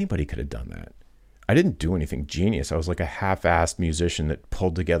because anybody could have done that. I didn't do anything genius. I was like a half-assed musician that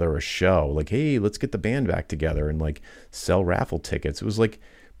pulled together a show. Like, hey, let's get the band back together and like sell raffle tickets. It was like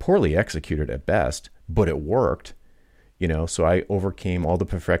poorly executed at best, but it worked. So I overcame all the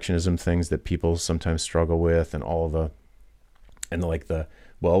perfectionism things that people sometimes struggle with and well,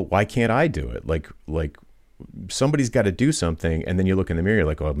 why can't I do it? Like somebody's got to do something. And then you look in the mirror,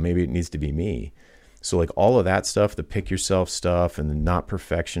 like, oh, maybe it needs to be me. So like all of that stuff, the pick yourself stuff and the not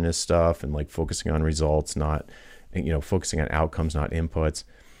perfectionist stuff and like focusing on results, not, focusing on outcomes, not inputs.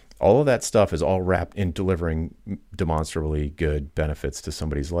 All of that stuff is all wrapped in delivering demonstrably good benefits to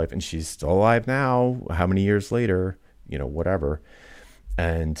somebody's life. And she's still alive now, how many years later, whatever.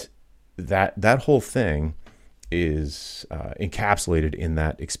 And that whole thing encapsulated in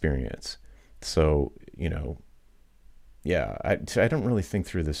that experience. So, yeah, I don't really think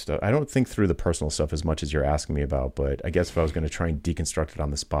through this stuff. I don't think through the personal stuff as much as you're asking me about, but I guess if I was going to try and deconstruct it on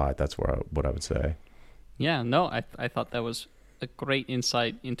the spot, that's what I would say. Yeah, no, I thought that was a great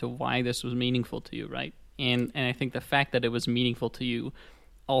insight into why this was meaningful to you, right? And I think the fact that it was meaningful to you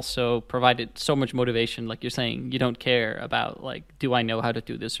also provided so much motivation. Like you're saying, you don't care about, like, do I know how to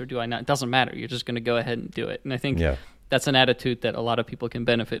do this or do I not? It doesn't matter. You're just going to go ahead and do it. And I think that's an attitude that a lot of people can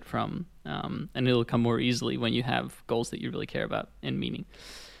benefit from, and it'll come more easily when you have goals that you really care about and meaning.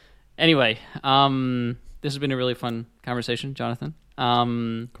 Anyway, this has been a really fun conversation, Jonathan.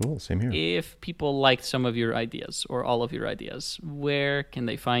 Cool, same here. If people liked some of your ideas or all of your ideas, where can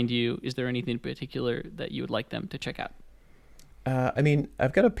they find you? Is there anything in particular that you would like them to check out?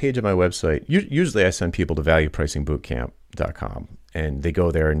 I've got a page on my website. Usually I send people to valuepricingbootcamp.com, and they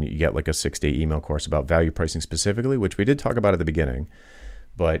go there and you get like a 6-day email course about value pricing specifically, which we did talk about at the beginning.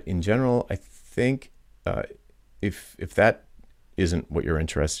 But in general, I think if that isn't what you're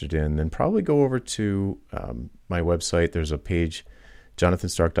interested in, then probably go over to my website. There's a page,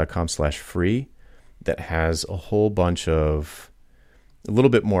 jonathanstark.com/free, that has a whole bunch of a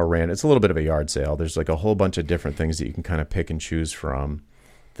little bit more random. It's a little bit of a yard sale. There's like a whole bunch of different things that you can kind of pick and choose from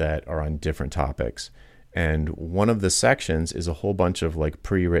that are on different topics. And one of the sections is a whole bunch of like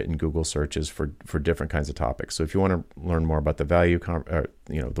pre-written Google searches for different kinds of topics. So if you want to learn more about the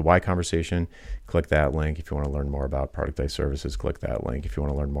the why conversation, click that link. If you want to learn more about productized services, click that link. If you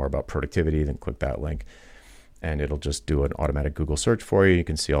want to learn more about productivity, then click that link. And it'll just do an automatic Google search for you. You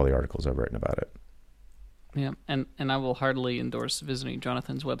can see all the articles I've written about it. Yeah, and I will heartily endorse visiting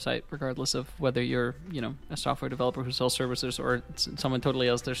Jonathan's website, regardless of whether you're, a software developer who sells services or someone totally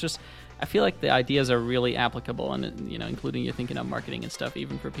else. I feel like the ideas are really applicable, and including you thinking of marketing and stuff,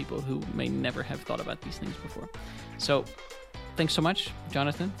 even for people who may never have thought about these things before. So, thanks so much,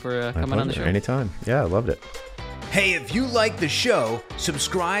 Jonathan, for coming on the show. Anytime. Yeah, I loved it. Hey, if you like the show,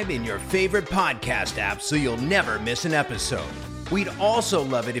 subscribe in your favorite podcast app so you'll never miss an episode. We'd also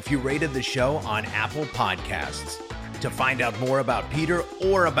love it if you rated the show on Apple Podcasts. To find out more about Peter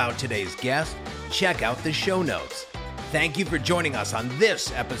or about today's guest, check out the show notes. Thank you for joining us on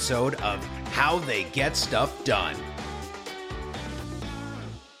this episode of How They Get Stuff Done.